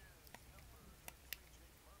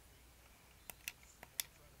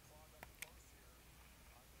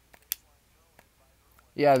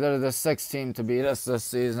 Yeah, they're the 6th team to beat us this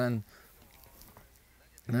season.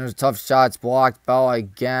 And there's tough shots blocked. Bella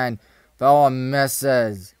again. Bella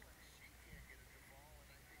misses.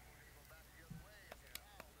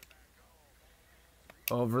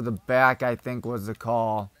 Over the back, I think, was the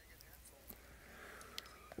call.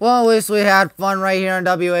 Well, at least we had fun right here in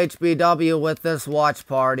WHBW with this watch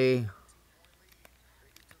party.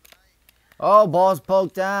 Oh, ball's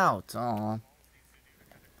poked out. Aw.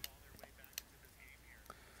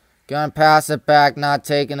 Gonna pass it back, not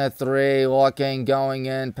taking a 3. Looking, going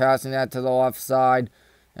in, passing that to the left side.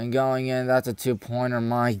 And going in, that's a 2-pointer.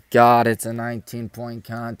 My God, it's a 19-point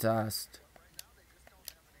contest.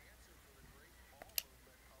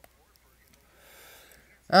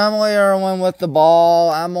 Emily Irwin with the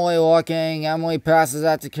ball. Emily looking. Emily passes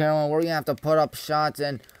that to Carolyn. We're going to have to put up shots.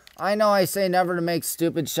 And I know I say never to make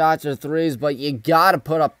stupid shots or threes, but you got to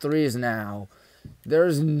put up threes now.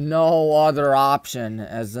 There's no other option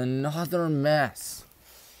as another miss.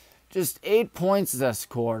 Just 8 points this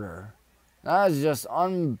quarter. That is just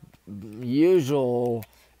unusual.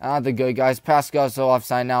 Not the good guys. Pass goes to the left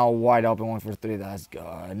side now. Wide open 1 for 3. That's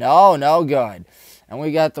good. No good. And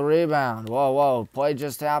we got the rebound. Whoa. Play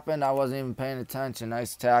just happened. I wasn't even paying attention.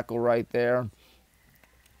 Nice tackle right there.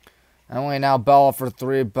 And we now Bella for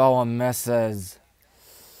 3. Bella misses.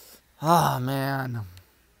 Oh, man.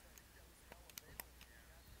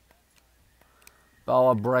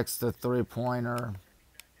 Bella bricks the 3-pointer.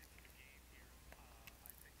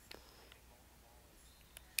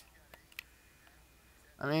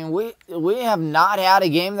 I mean, we have not had a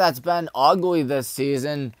game that's been ugly this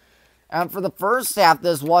season. And for the first half,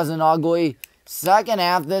 this wasn't ugly. Second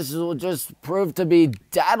half, this will just prove to be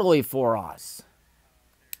deadly for us.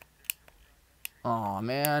 Oh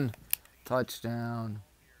man. Touchdown.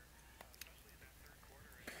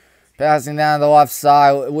 Passing down the left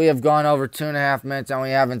side. We have gone over 2.5 minutes and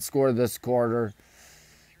we haven't scored this quarter.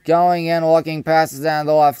 Going in, looking, passes down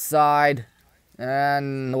the left side.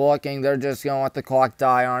 And looking, they're just going to let the clock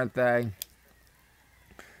die, aren't they?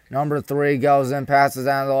 Number 3 goes in, passes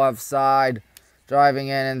down the left side. Driving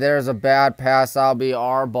in, and there's a bad pass. That'll be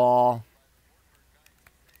our ball.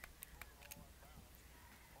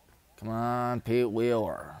 Come on, Pete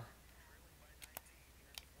Wheeler.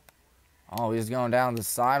 Oh, he's going down the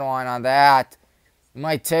sideline on that. He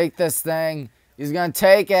might take this thing. He's going to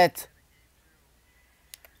take it.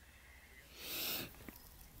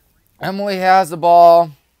 Emily has the ball.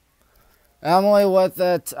 Emily with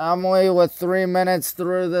it. Emily with 3 minutes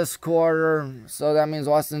through this quarter. So that means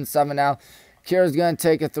less than 7 now. Kira's going to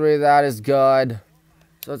take a 3. That is good.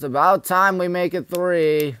 So it's about time we make it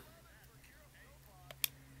 3.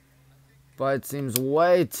 But it seems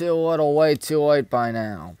way too little, way too late by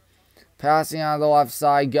now. Passing on the left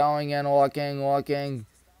side. Going in, looking.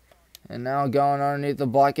 And now going underneath the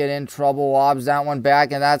bucket, in trouble, lobs that one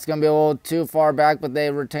back, and that's going to be a little too far back, but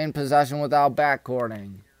they retain possession without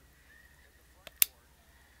backcourting.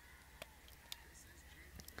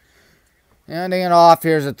 Ending it off,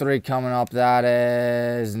 here's a 3 coming up. That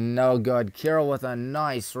is no good. Kira with a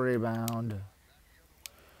nice rebound.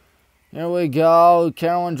 Here we go.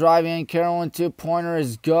 Carolyn driving in. Carolyn 2-pointer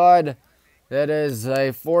is good. It is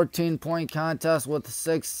a 14-point contest with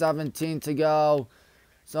 6:17 to go.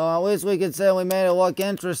 So at least we could say we made it look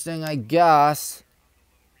interesting, I guess.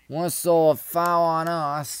 Whistle a foul on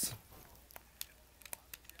us.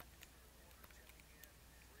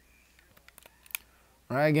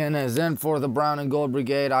 Reagan is in for the Brown and Gold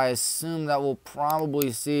Brigade. I assume that we'll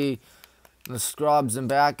probably see the scrubs and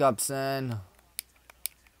backups in.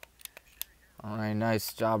 All right,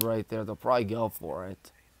 nice job right there. They'll probably go for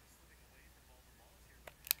it.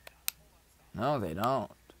 No, they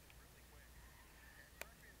don't.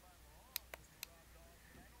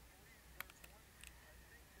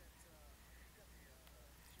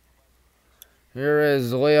 Here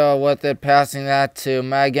is Leah with it, passing that to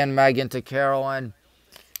Megan. Megan to Carolyn.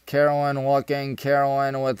 Carolyn looking.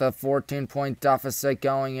 Carolyn with a 14-point deficit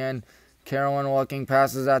going in. Carolyn looking,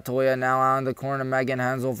 passes that to Leah. Now out in the corner, Megan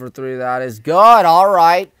Hensel for 3. That is good. All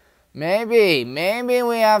right. Maybe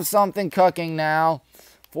we have something cooking now.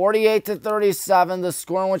 48-37, the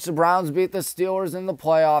score in which the Browns beat the Steelers in the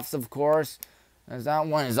playoffs, of course. As that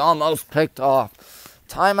one is almost picked off.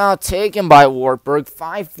 Timeout taken by Wartburg.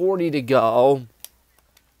 5:40 to go.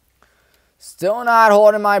 Still not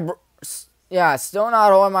holding my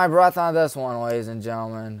breath on this one, ladies and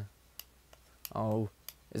gentlemen. Oh,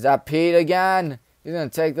 is that Pete again? He's gonna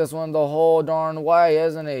take this one the whole darn way,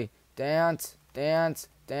 isn't he? Dance, dance,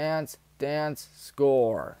 dance, dance,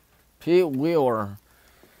 score. Pete Wheeler.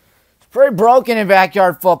 He's pretty broken in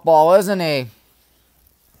backyard football, isn't he?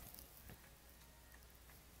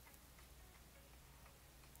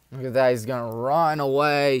 Look at that, he's going to run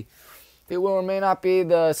away. Pete Wheeler may not be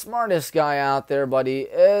the smartest guy out there, but he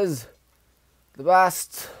is the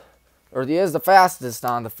best, or he is the fastest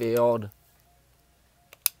on the field.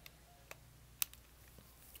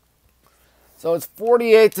 So it's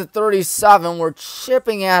 48-37. We're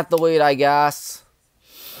chipping at the lead, I guess.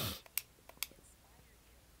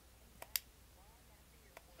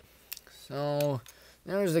 So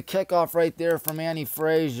there's the kickoff right there from Annie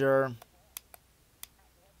Frazier.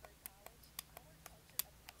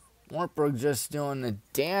 Wartburg just doing the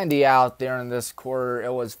dandy out there in this quarter.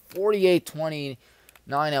 It was 48-29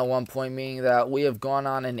 at one point, meaning that we have gone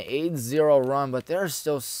on an 8-0 run, but there's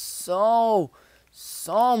still so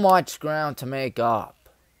much ground to make up.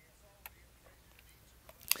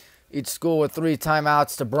 Each school with 3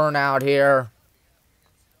 timeouts to burn out here.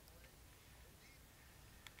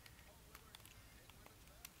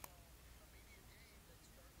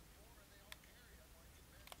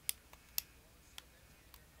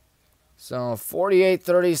 So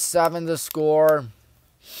 48-37 the score.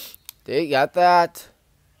 They got that?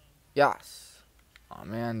 Yes. Oh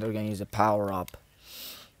man, they're going to use a power up.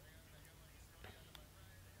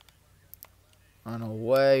 Run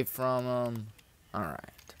away from them. Alright.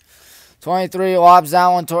 23 lobs that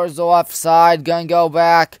one towards the left side. Gonna go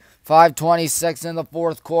back. 5:26 in the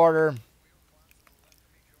fourth quarter.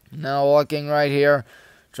 Now looking right here.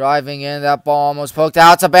 Driving in, that ball almost poked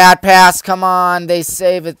out. It's a bad pass. Come on. They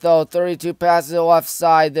save it, though. 32 passes to the left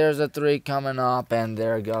side. There's a 3 coming up, and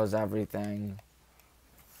there goes everything.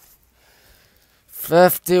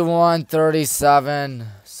 51-37.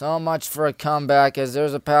 So much for a comeback, as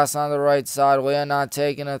there's a pass on the right side. Leah not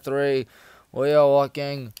taking a 3. Leah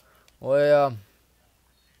looking. Leah.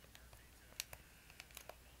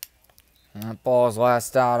 That ball's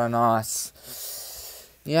last out on us.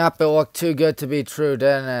 Yep, it looked too good to be true,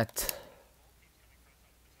 didn't it?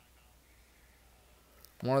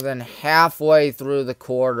 More than halfway through the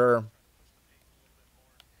quarter.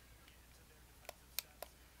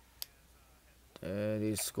 Did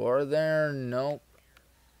he score there? Nope.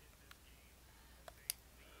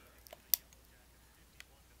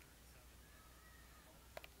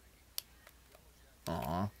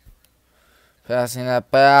 Aw. Passing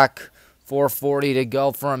that back. 4:40 to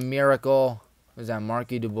go for a miracle. Is that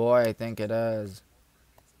Marky DuBois? I think it is.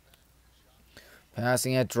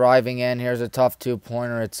 Passing it, driving in. Here's a tough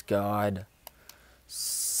 2-pointer. It's good.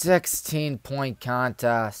 16-point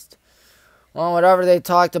contest. Well, whatever they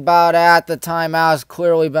talked about at the timeout has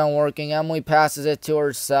clearly been working. Emily passes it to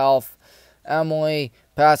herself. Emily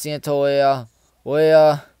passing it to Leah.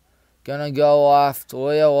 Leah gonna go left.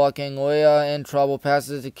 Leah looking. Leah in trouble.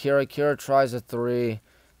 Passes it to Kira. Kira tries a 3.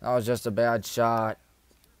 That was just a bad shot.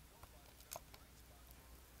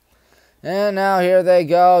 And now here they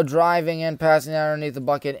go, driving in, passing underneath the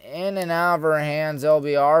bucket, in and out of her hands. It'll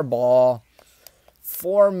be our ball.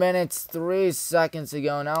 4 minutes, 3 seconds to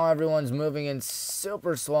go. Now everyone's moving in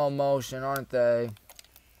super slow motion, aren't they?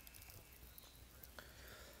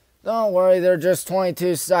 Don't worry, there are just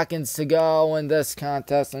 22 seconds to go in this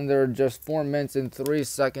contest, and there are just 4 minutes and 3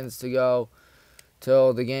 seconds to go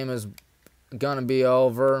till the game is going to be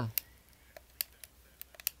over.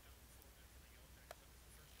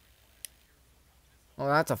 Oh,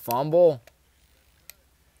 that's a fumble.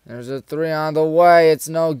 There's a 3 on the way. It's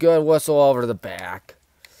no good. Whistle over the back.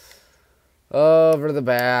 Over the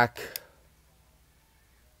back.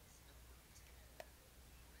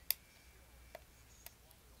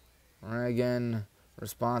 Reagan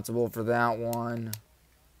responsible for that one.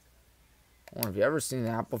 Oh, have you ever seen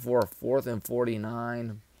that before? 4th and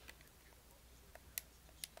 49.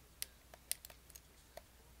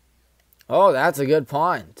 Oh, that's a good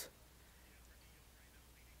punt.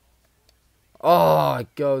 Oh,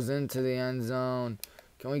 it goes into the end zone.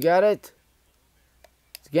 Can we get it?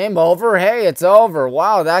 Is the game over? Hey, it's over.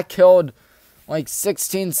 Wow, that killed like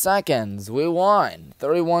 16 seconds. We won.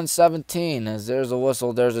 31-17. As there's a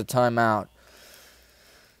whistle, there's a timeout.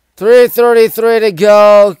 3:33 to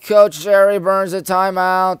go. Coach Sherry burns a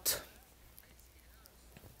timeout.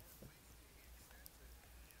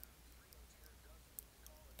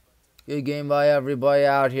 Good game by everybody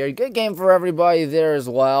out here. Good game for everybody there as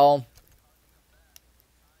well.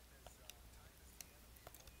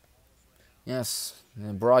 Yes,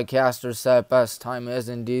 the broadcaster said best time is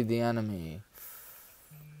indeed the enemy.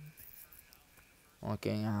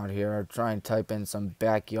 Looking out here, I'll try and type in some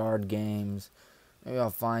backyard games. Maybe I'll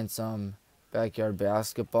find some backyard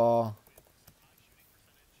basketball.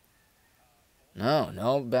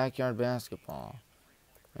 No backyard basketball.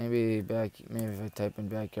 Maybe if I type in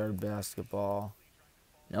backyard basketball.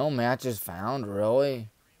 No matches found, really?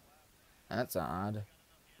 That's odd.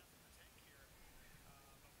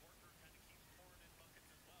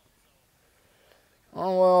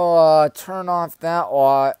 Oh, we'll turn off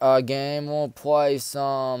that game. We'll play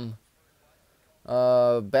some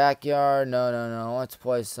backyard. No. Let's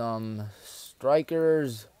play some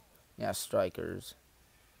strikers. Yeah, strikers.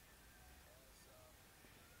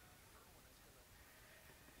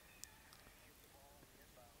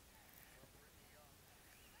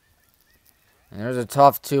 And there's a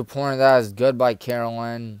tough 2-pointer. That is good by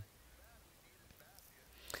Carolyn.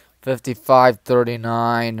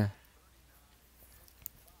 55-39.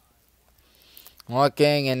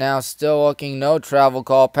 Looking, and now still looking. No travel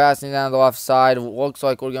call. Passing down the left side. Looks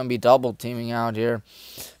like we're going to be double teaming out here.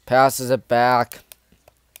 Passes it back.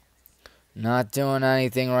 Not doing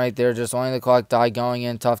anything right there. Just letting the clock die. Going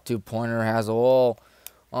in. Tough 2-pointer. Has a little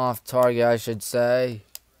off target, I should say.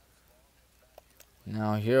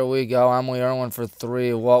 Now here we go. Emily Irwin for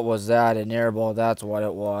 3. What was that? An air ball. That's what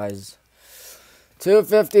it was.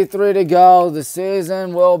 2:53 to go. The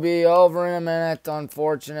season will be over in a minute,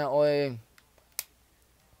 unfortunately.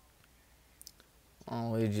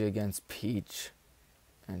 I'll lead you against Peach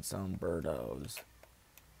and some birdos.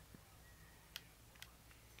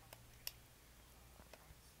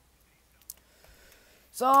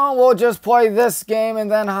 So we'll just play this game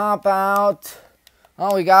and then hop out.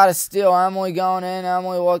 Oh, we got a steal. Emily going in.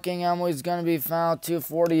 Emily looking. Emily's going to be fouled.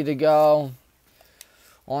 2:40 to go.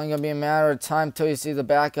 Only going to be a matter of time till you see the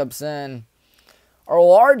backups in. Our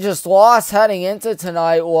largest loss heading into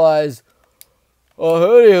tonight was,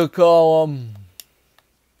 who do you call them?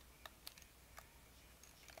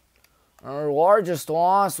 Our largest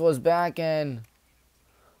loss was back in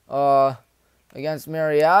against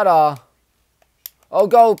Marietta. Oh,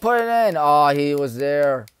 go put it in. Oh, he was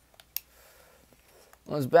there.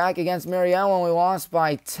 It was back against Marietta when we lost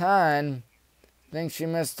by 10. I think she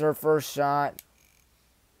missed her first shot.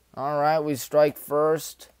 All right, we strike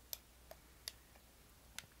first.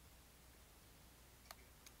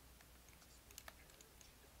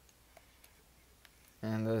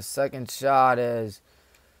 And the second shot is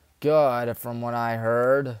good from what I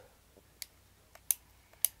heard.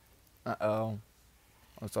 Uh-oh.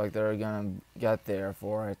 Looks like they're going to get there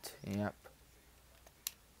for it. Yep.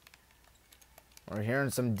 We're hearing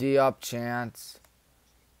some D-up chants.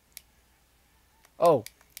 Oh,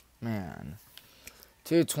 man.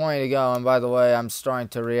 2:20 to go. And by the way, I'm starting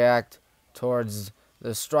to react towards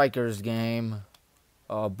the Strikers game.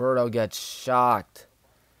 Berto gets shocked.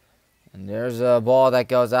 And there's a ball that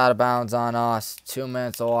goes out of bounds on us.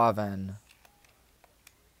 2:11.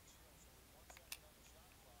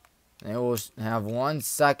 They will have 1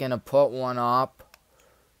 second to put one up.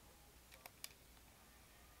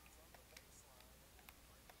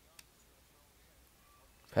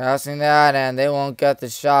 Passing that, and they won't get the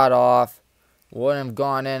shot off. Wouldn't have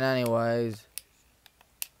gone in anyways.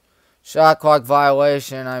 Shot clock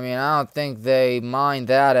violation. I mean, I don't think they mind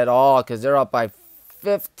that at all because they're up by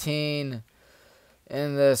 15.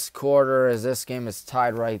 in this quarter, as this game is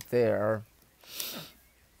tied right there.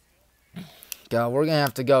 We're going to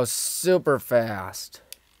have to go super fast.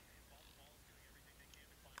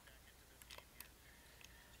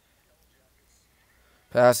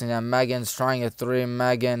 Passing that, Megan's trying a three.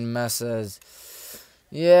 Megan misses.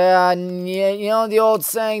 Yeah, you know the old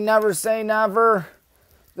saying, never say never?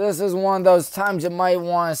 This is one of those times you might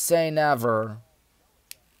want to say never.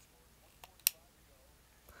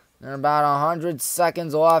 There are about 100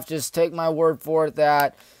 seconds left. Just take my word for it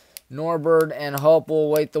that Norbert and Hope will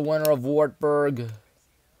await the winner of Wartburg.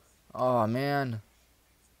 Oh, man.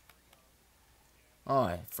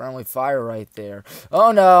 Oh, friendly fire right there.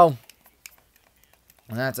 Oh, no.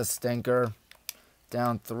 And that's a stinker.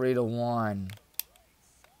 Down 3-1.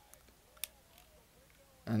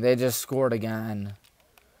 And they just scored again.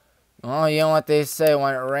 Oh, you know what they say,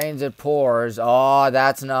 when it rains, it pours. Oh,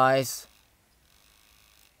 that's nice.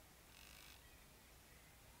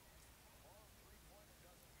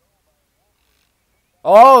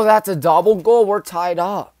 Oh, that's a double goal. We're tied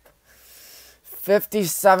up.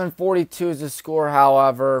 57-42 is the score,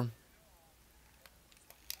 however.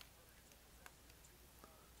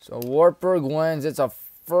 So Wartburg wins. It's a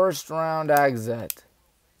first-round exit.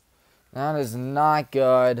 That is not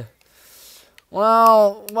good.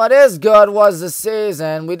 Well, what is good was the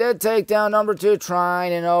season. We did take down number 2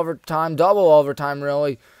 trying in overtime, double overtime,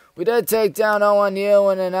 really. We did take down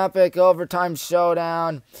ONU in an epic overtime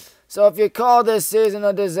showdown. So if you call this season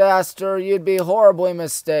a disaster, you'd be horribly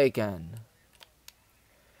mistaken.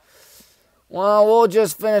 Well, we'll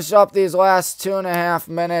just finish up these last 2.5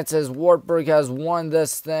 minutes as Wartburg has won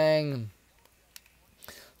this thing.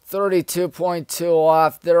 32.2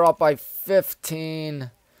 left. They're up by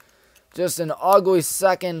 15. Just an ugly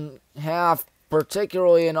second half,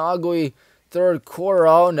 particularly an ugly third quarter.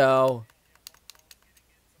 Oh, no.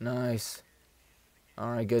 Nice.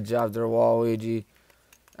 All right, good job there, Waluigi.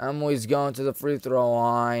 Emily's going to the free throw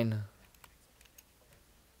line.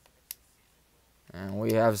 And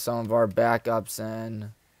we have some of our backups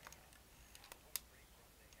in.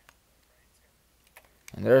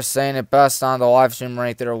 And they're saying it best on the live stream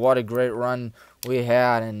right there. What a great run we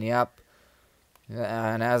had. And yep.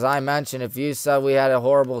 And as I mentioned, if you said we had a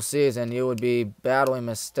horrible season, you would be badly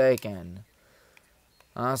mistaken.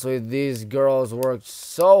 Honestly, these girls worked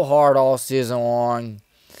so hard all season long.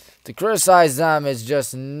 To criticize them is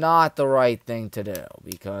just not the right thing to do,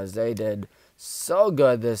 because they did so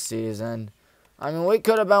good this season. I mean, we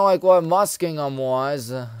could have been like what Muskingum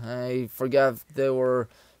was. I forget if they were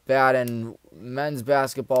bad in men's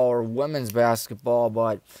basketball or women's basketball,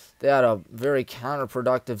 but they had a very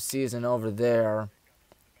counterproductive season over there.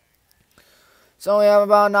 So we have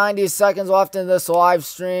about 90 seconds left in this live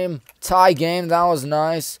stream. Tie game, that was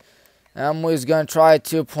nice. Emily's going to try a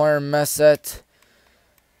 2-pointer, miss it.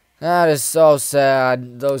 That is so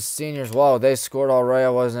sad. Those seniors, whoa, they scored already. I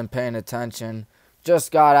wasn't paying attention.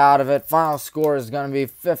 Just got out of it. Final score is going to be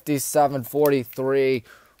 57-43.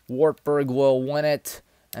 Wartburg will win it.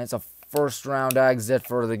 And it's a first-round exit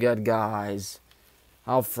for the good guys.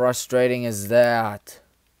 How frustrating is that?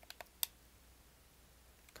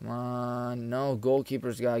 Come on. No,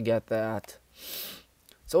 goalkeeper's got to get that.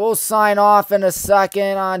 So we'll sign off in a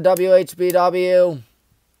second on WHBW.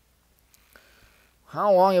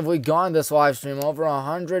 How long have we gone this live stream? Over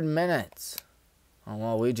 100 minutes. Oh,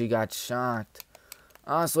 well, Luigi got shocked.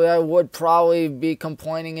 Honestly, I would probably be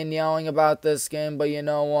complaining and yelling about this game, but you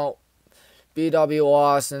know what? BW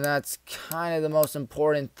lost, and that's kind of the most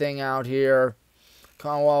important thing out here.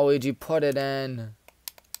 Come on, Waluigi, put it in.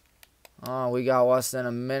 Oh, we got less than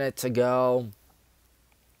a minute to go.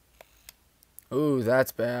 Ooh,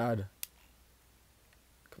 that's bad.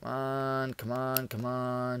 Come on, come on, come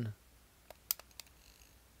on.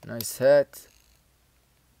 Nice hit.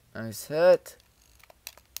 Nice hit.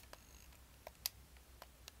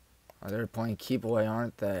 Oh, they're playing keep away,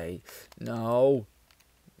 aren't they? No.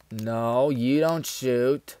 No, you don't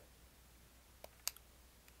shoot.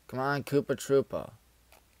 Come on, Koopa Troopa.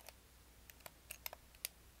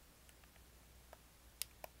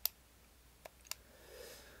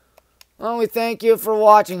 Well, we thank you for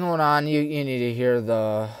watching. Hold on, you need to hear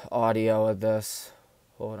the audio of this.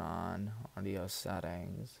 Hold on, audio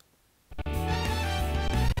settings.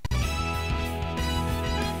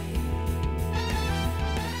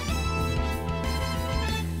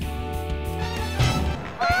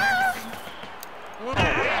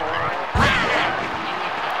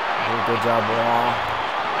 Good job, Wall.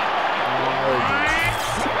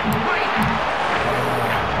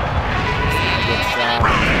 Good shot.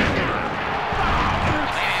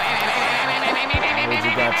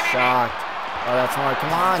 Luigi got shocked. Oh, that's smart.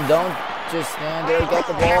 Come on, don't just stand there, get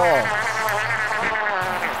the ball.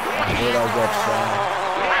 Weirdo gets shot.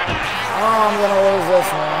 Oh, I'm going to lose this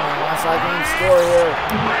one unless I can score here.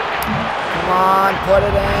 Come on, put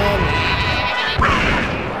it in.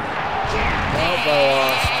 Nope, I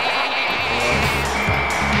lost.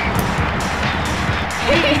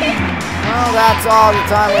 Well, that's all the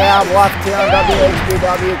time we have left here on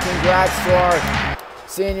WHBW. Congrats to our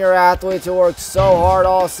senior athletes who worked so hard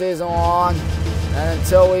all season long. And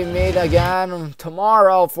until we meet again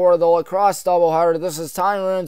tomorrow for the lacrosse doubleheader, this is Tiny Roon's